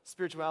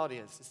spirituality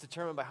is. It's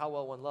determined by how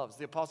well one loves.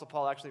 The Apostle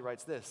Paul actually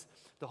writes this.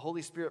 The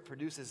Holy Spirit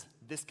produces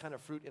this kind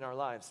of fruit in our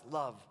lives.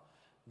 Love,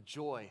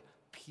 joy,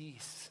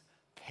 peace,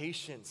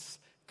 patience,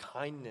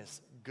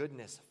 kindness,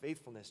 goodness,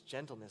 faithfulness,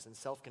 gentleness, and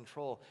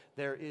self-control.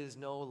 There is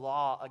no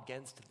law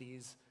against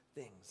these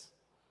things.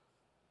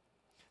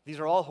 These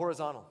are all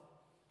horizontal.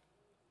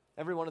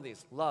 Every one of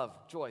these, love,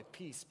 joy,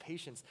 peace,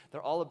 patience,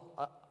 they're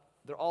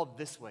all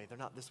this way. They're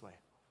not this way.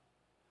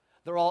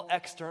 They're all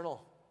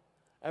external.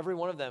 Every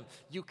one of them.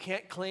 You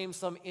can't claim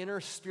some inner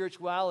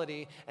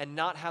spirituality and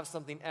not have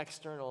something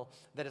external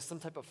that is some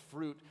type of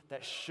fruit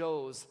that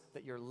shows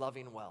that you're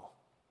loving well.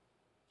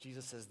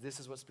 Jesus says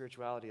this is what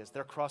spirituality is.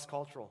 They're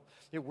cross-cultural.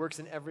 It works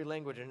in every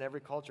language and in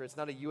every culture. It's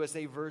not a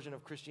USA version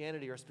of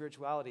Christianity or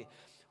spirituality.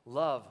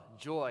 Love,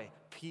 joy,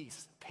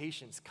 peace,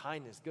 patience,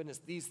 kindness,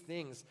 goodness, these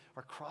things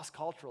are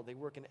cross-cultural. They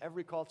work in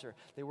every culture.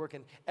 They work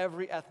in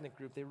every ethnic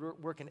group. They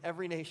work in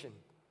every nation.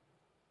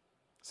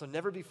 So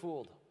never be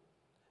fooled.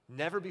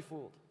 Never be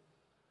fooled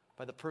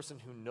by the person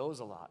who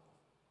knows a lot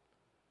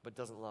but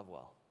doesn't love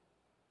well.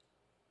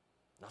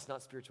 That's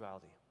not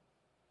spirituality.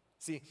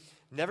 See,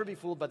 never be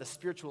fooled by the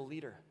spiritual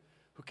leader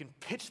who can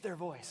pitch their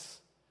voice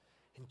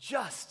and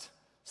just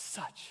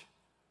such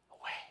a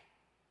way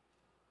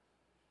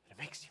that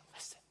it makes you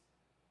listen.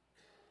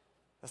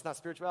 That's not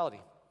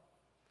spirituality.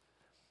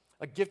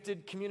 A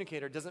gifted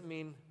communicator doesn't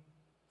mean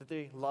that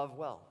they love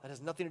well. That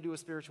has nothing to do with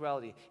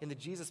spirituality. In the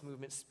Jesus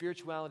movement,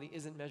 spirituality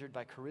isn't measured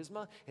by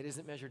charisma. It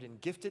isn't measured in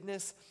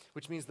giftedness,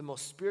 which means the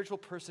most spiritual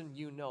person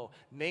you know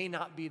may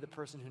not be the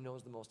person who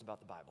knows the most about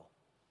the Bible.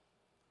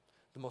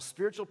 The most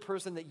spiritual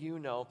person that you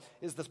know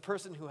is the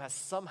person who has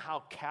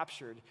somehow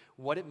captured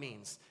what it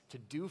means to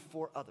do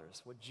for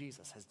others what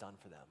Jesus has done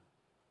for them.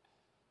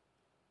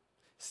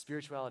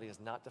 Spirituality is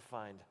not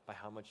defined by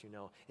how much you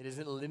know. It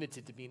isn't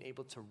limited to being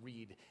able to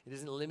read. It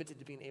isn't limited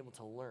to being able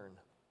to learn.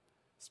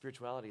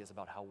 Spirituality is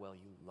about how well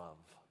you love.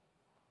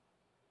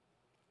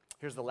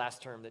 Here's the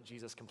last term that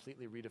Jesus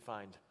completely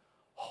redefined: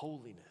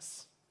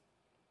 holiness.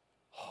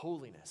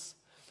 Holiness.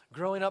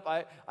 Growing up,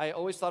 I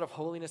always thought of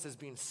holiness as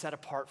being set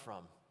apart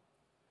from.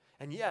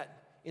 And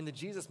yet, in the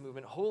Jesus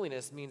movement,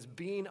 holiness means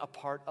being a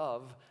part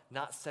of,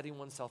 not setting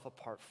oneself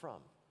apart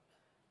from.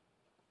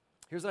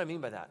 Here's what I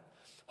mean by that.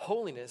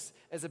 Holiness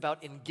is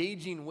about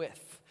engaging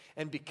with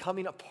and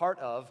becoming a part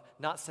of,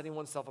 not setting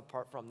oneself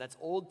apart from. That's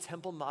old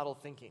temple model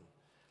thinking.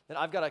 That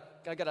I've got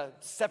to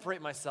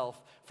separate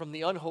myself from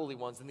the unholy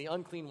ones and the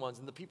unclean ones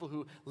and the people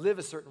who live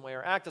a certain way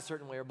or act a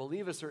certain way or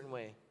believe a certain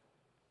way.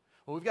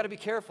 Well, we've got to be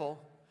careful,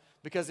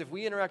 because if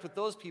we interact with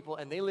those people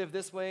and they live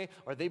this way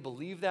or they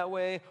believe that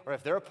way, or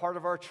if they're a part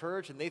of our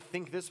church and they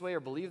think this way or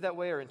believe that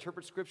way or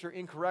interpret Scripture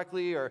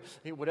incorrectly or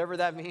whatever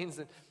that means,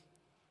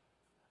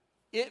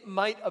 it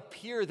might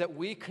appear that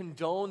we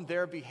condone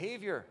their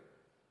behavior.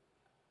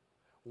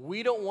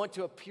 We don't want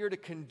to appear to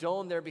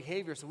condone their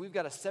behavior, so we've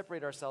got to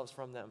separate ourselves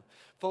from them.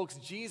 Folks,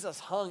 Jesus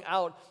hung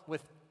out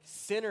with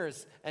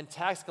sinners and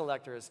tax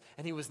collectors,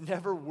 and he was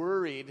never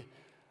worried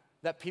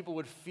that people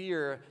would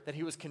fear that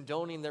he was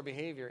condoning their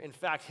behavior. In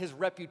fact, his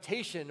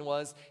reputation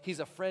was he's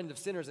a friend of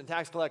sinners and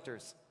tax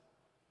collectors.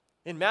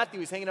 In Matthew,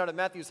 he's hanging out at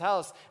Matthew's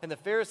house, and the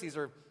Pharisees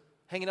are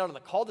hanging out in the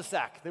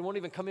cul-de-sac. They won't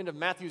even come into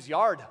Matthew's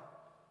yard.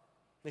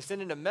 They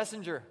send in a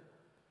messenger, and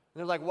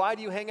they're like, why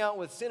do you hang out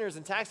with sinners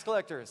and tax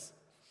collectors?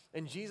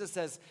 And Jesus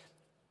says,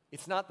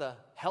 it's not the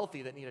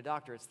healthy that need a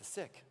doctor, it's the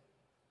sick.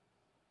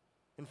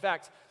 In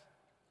fact,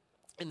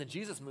 in the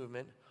Jesus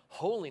movement,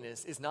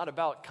 holiness is not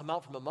about come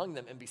out from among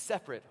them and be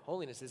separate.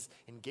 Holiness is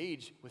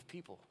engage with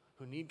people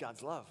who need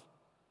God's love.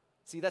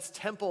 See, that's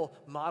temple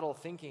model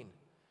thinking.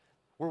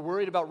 We're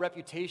worried about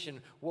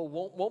reputation. Well,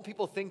 won't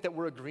people think that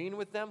we're agreeing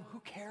with them?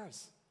 Who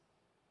cares?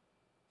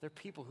 They're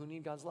people who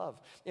need God's love.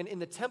 And in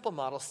the temple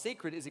model,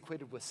 sacred is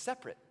equated with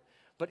separate.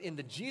 But in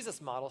the Jesus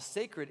model,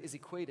 sacred is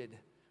equated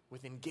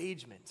with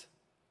engagement.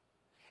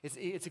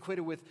 It's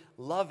equated with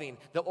loving.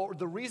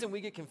 The reason we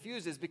get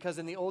confused is because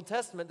in the Old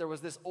Testament, there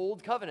was this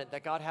old covenant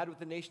that God had with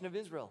the nation of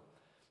Israel.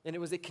 And it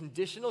was a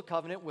conditional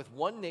covenant with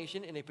one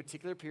nation in a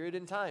particular period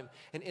in time.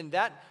 And in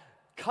that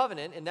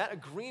covenant, in that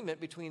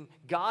agreement between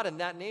God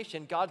and that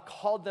nation, God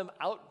called them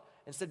out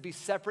and said, be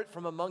separate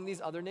from among these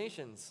other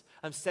nations.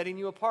 I'm setting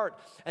you apart.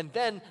 And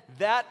then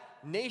that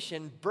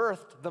nation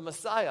birthed the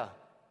Messiah.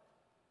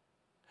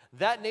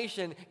 That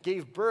nation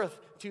gave birth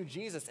to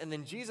Jesus, and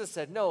then Jesus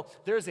said, no,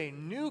 there's a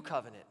new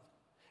covenant.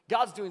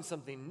 God's doing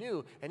something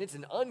new, and it's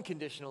an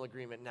unconditional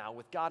agreement now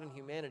with God and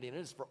humanity, and it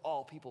is for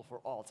all people for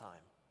all time.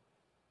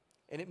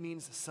 And it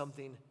means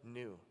something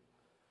new.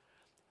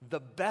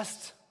 The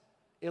best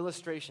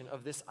illustration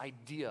of this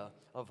idea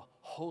of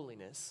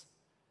holiness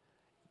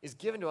is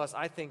given to us,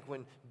 I think,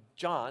 when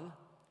John,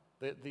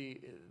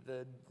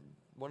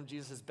 one of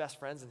Jesus' best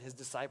friends and his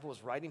disciple,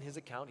 was writing his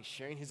account. He's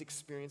sharing his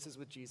experiences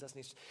with Jesus,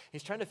 and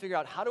he's trying to figure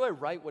out, how do I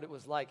write what it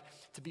was like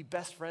to be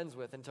best friends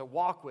with and to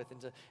walk with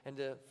and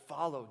to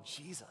follow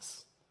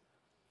Jesus,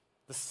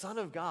 the Son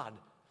of God.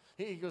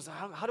 He goes,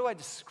 how do I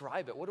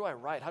describe it? What do I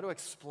write? How do I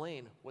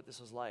explain what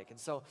this was like? And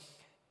so,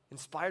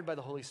 inspired by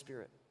the Holy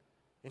Spirit,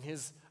 in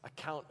his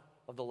account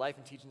of the life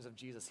and teachings of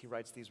Jesus, he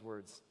writes these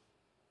words.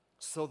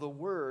 So the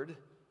Word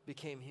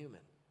became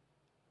human.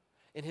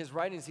 In his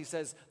writings, he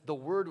says, the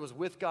Word was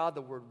with God,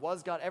 the Word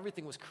was God,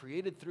 everything was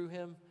created through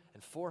him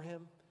and for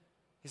him.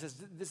 He says,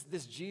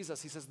 this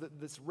Jesus, he says,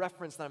 this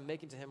reference that I'm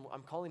making to him,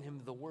 I'm calling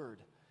him the Word.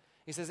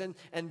 He says,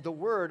 and the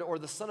Word, or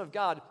the Son of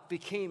God,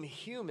 became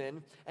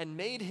human and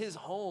made his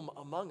home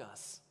among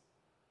us.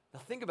 Now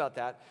think about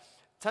that.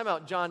 Time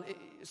out, John.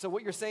 So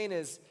what you're saying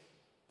is,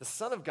 the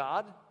Son of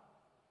God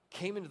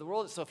came into the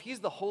world. So if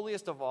he's the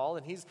holiest of all,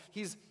 and he's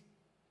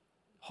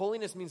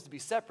holiness means to be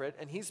separate,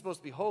 and he's supposed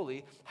to be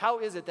holy, how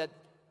is it that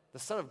the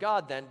Son of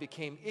God then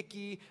became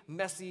icky,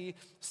 messy,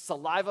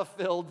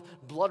 saliva-filled,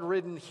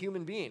 blood-ridden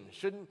human being?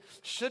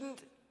 Shouldn't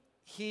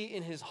he,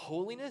 in his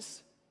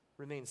holiness,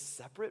 remain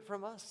separate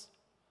from us?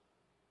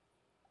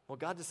 Well,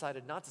 God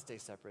decided not to stay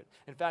separate.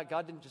 In fact,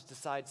 God didn't just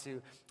decide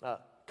to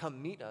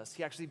come meet us.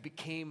 He actually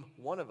became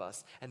one of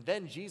us. And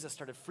then Jesus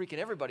started freaking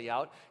everybody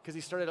out because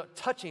he started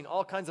touching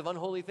all kinds of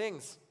unholy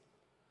things.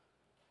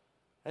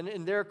 And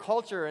in their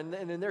culture and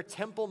in their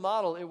temple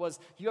model, it was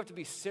you have to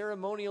be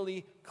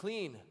ceremonially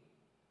clean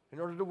in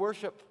order to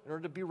worship, in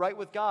order to be right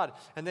with God.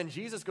 And then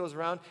Jesus goes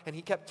around and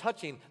he kept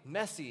touching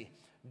messy,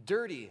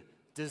 dirty,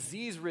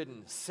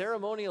 disease-ridden,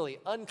 ceremonially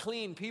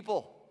unclean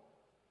people.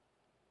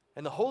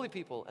 And the holy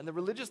people and the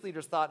religious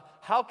leaders thought,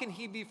 how can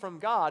he be from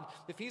God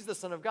if he's the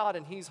Son of God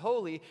and he's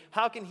holy?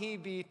 How can he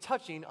be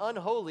touching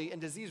unholy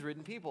and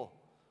disease-ridden people?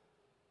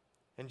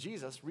 And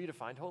Jesus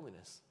redefined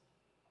holiness.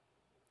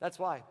 That's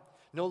why.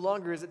 No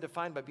longer is it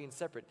defined by being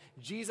separate.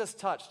 Jesus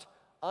touched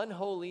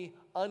unholy,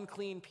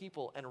 unclean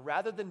people, and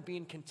rather than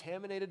being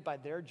contaminated by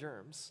their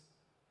germs,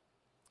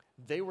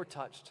 they were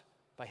touched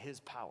by his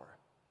power,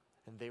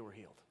 and they were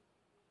healed.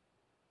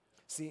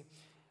 See,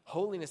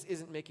 holiness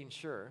isn't making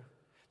sure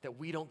that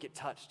we don't get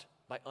touched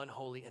by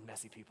unholy and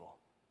messy people.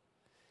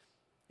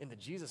 In the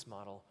Jesus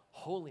model,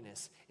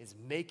 holiness is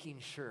making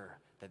sure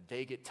that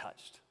they get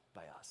touched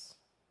by us.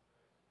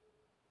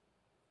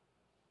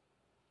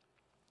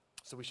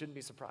 So we shouldn't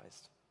be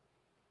surprised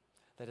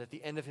that at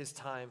the end of his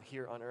time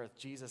here on earth,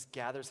 Jesus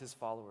gathers his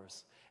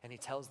followers and he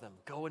tells them,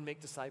 go and make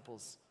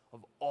disciples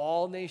of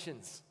all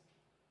nations.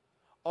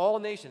 All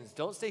nations.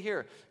 Don't stay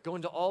here. Go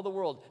into all the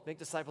world. Make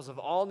disciples of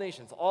all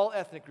nations, all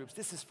ethnic groups.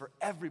 This is for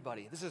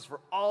everybody. This is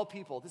for all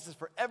people. This is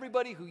for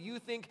everybody who you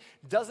think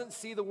doesn't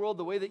see the world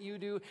the way that you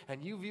do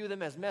and you view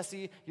them as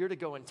messy. You're to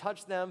go and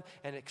touch them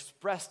and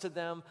express to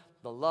them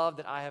the love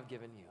that I have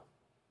given you.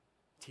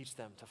 Teach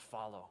them to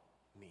follow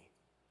me.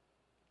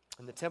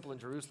 In the temple in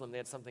Jerusalem, they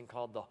had something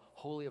called the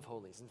Holy of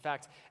Holies. In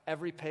fact,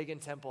 every pagan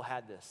temple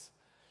had this.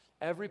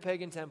 Every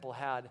pagan temple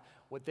had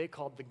what they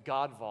called the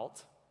God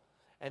Vault.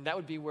 And that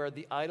would be where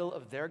the idol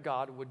of their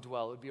god would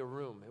dwell. It would be a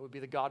room. It would be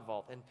the God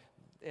Vault.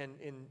 And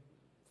in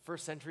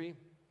first century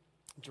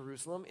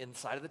Jerusalem,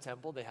 inside of the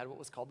temple, they had what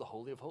was called the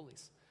Holy of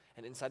Holies.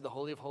 And inside the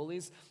Holy of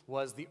Holies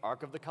was the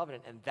Ark of the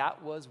Covenant. And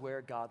that was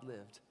where God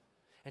lived.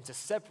 And to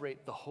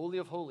separate the Holy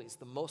of Holies,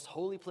 the most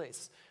holy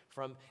place,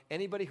 from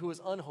anybody who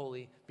was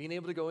unholy being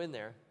able to go in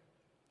there,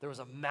 there was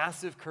a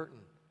massive curtain.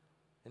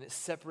 And it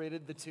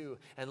separated the two.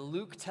 And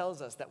Luke tells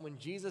us that when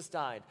Jesus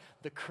died,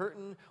 the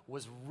curtain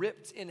was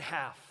ripped in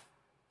half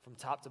from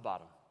top to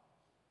bottom.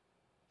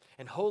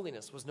 And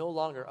holiness was no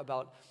longer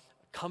about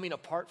coming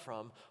apart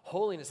from.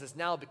 Holiness is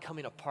now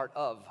becoming a part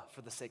of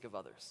for the sake of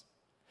others.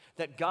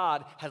 That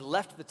God had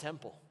left the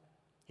temple.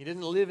 He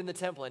didn't live in the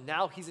temple, and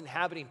now he's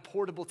inhabiting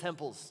portable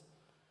temples.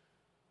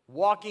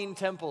 Walking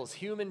temples,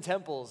 human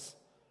temples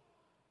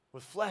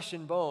with flesh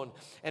and bone.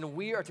 And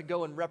we are to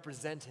go and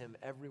represent him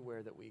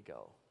everywhere that we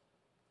go.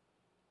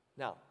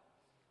 Now,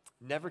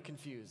 never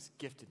confuse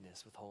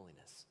giftedness with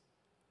holiness.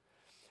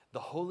 The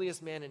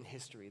holiest man in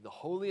history, the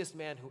holiest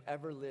man who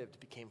ever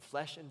lived, became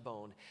flesh and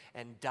bone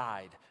and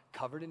died,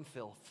 covered in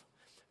filth,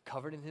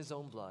 covered in his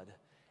own blood,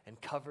 and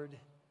covered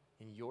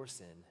in your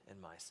sin and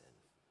my sin.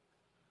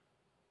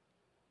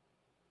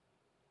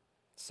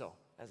 So,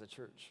 as a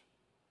church,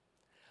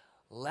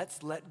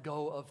 let's let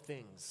go of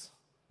things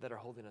that are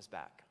holding us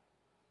back.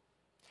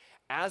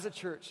 As a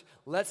church,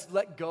 let's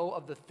let go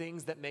of the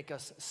things that make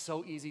us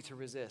so easy to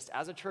resist.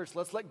 As a church,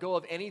 let's let go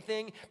of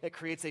anything that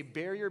creates a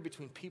barrier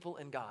between people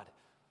and God.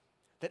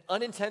 That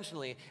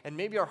unintentionally, and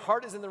maybe our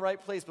heart is in the right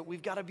place, but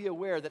we've got to be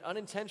aware that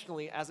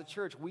unintentionally as a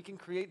church, we can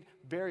create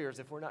barriers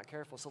if we're not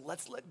careful. So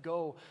let's let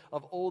go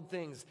of old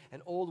things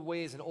and old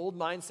ways and old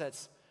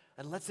mindsets,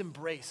 and let's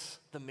embrace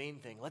the main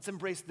thing. Let's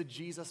embrace the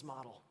Jesus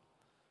model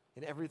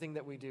in everything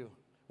that we do.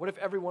 What if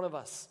every one of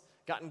us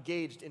got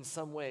engaged in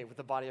some way with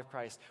the body of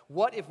Christ?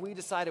 What if we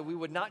decided we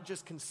would not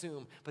just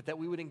consume, but that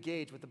we would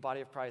engage with the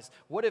body of Christ?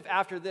 What if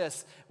after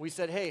this we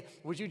said, hey,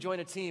 would you join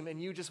a team?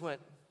 And you just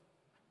went,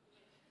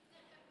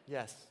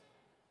 yes.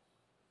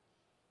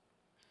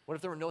 What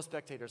if there were no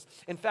spectators?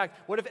 In fact,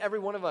 what if every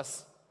one of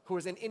us who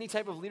was in any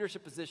type of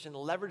leadership position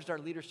leveraged our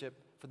leadership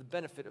for the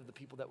benefit of the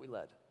people that we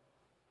led?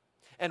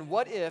 And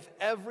what if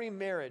every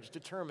marriage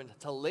determined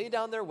to lay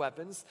down their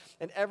weapons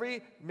and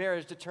every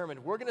marriage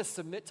determined we're going to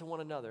submit to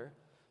one another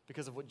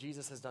because of what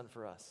Jesus has done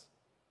for us?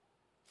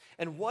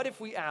 And what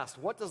if we asked,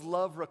 what does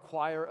love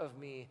require of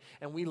me?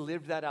 And we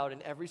lived that out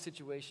in every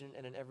situation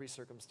and in every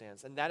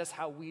circumstance. And that is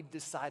how we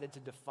decided to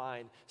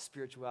define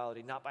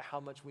spirituality, not by how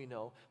much we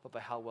know, but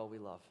by how well we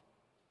love.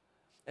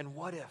 And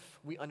what if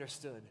we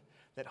understood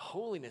that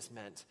holiness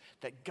meant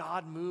that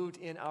God moved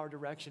in our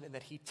direction and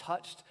that he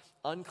touched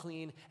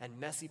unclean and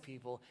messy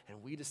people,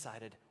 and we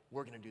decided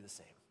we're going to do the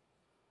same?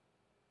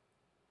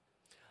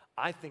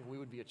 I think we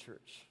would be a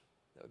church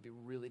that would be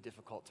really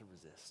difficult to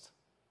resist.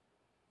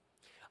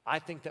 I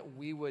think that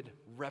we would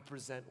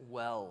represent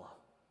well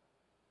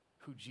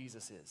who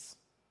Jesus is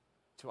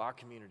to our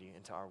community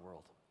and to our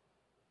world.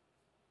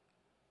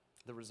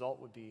 The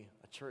result would be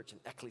a church, an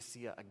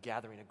ecclesia, a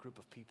gathering, a group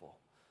of people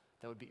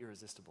that would be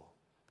irresistible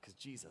because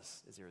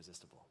Jesus is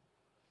irresistible.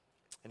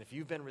 And if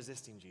you've been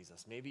resisting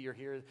Jesus, maybe you're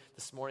here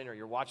this morning or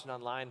you're watching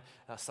online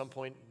at some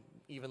point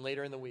even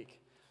later in the week,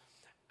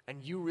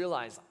 and you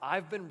realize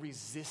I've been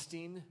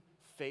resisting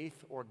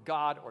faith or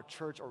God or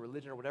church or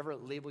religion or whatever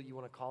label you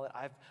want to call it.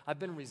 I've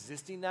been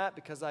resisting that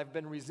because I've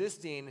been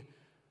resisting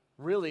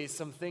really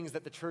some things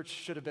that the church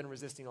should have been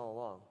resisting all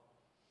along.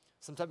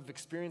 Some type of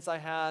experience I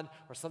had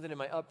or something in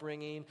my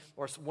upbringing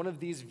or one of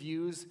these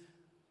views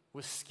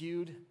was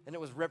skewed and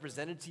it was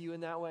represented to you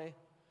in that way.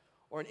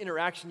 or an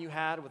interaction you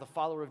had with a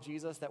follower of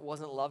Jesus that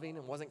wasn't loving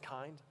and wasn't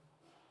kind,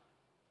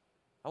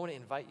 I want to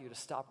invite you to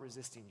stop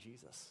resisting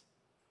Jesus.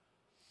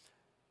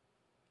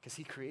 Because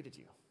he created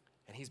you,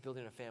 and he's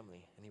building a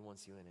family, and he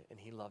wants you in it, and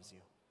he loves you.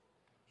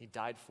 He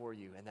died for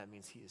you, and that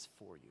means he is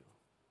for you.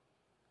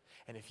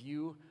 And if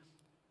you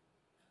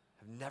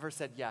have never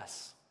said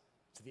yes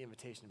to the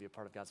invitation to be a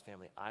part of God's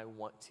family, I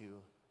want to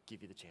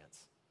give you the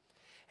chance.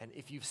 And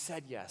if you've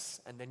said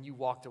yes, and then you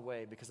walked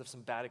away because of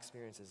some bad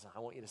experiences, I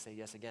want you to say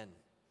yes again.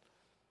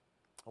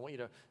 I want you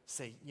to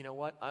say, you know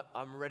what,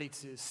 I'm ready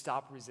to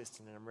stop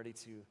resisting, and I'm ready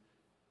to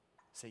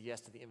say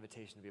yes to the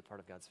invitation to be a part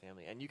of God's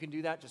family. And you can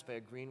do that just by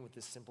agreeing with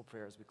this simple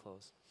prayer as we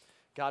close.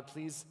 God,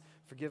 please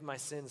forgive my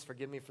sins.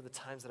 Forgive me for the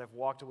times that I've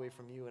walked away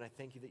from you, and I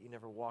thank you that you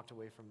never walked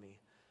away from me.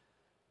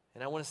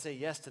 And I want to say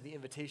yes to the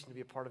invitation to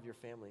be a part of your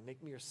family.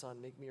 Make me your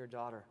son, make me your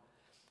daughter,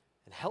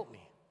 and help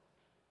me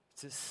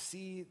to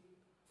see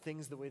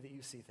things the way that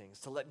you see things,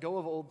 to let go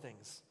of old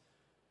things,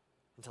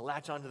 and to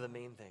latch onto the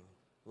main thing,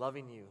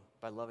 loving you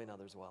by loving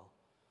others well.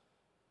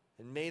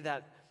 And may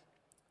that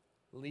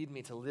lead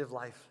me to live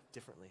life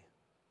differently.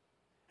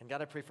 And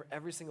God, I pray for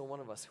every single one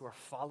of us who are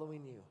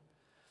following you.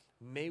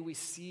 May we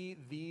see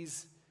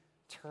these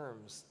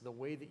terms the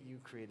way that you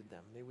created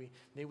them.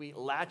 May we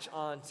latch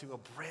on to a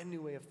brand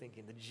new way of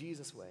thinking, the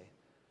Jesus way.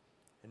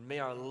 And may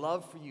our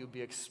love for you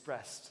be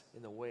expressed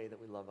in the way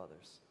that we love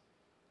others.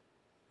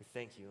 We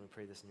thank you and we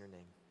pray this in your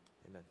name.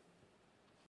 Amen.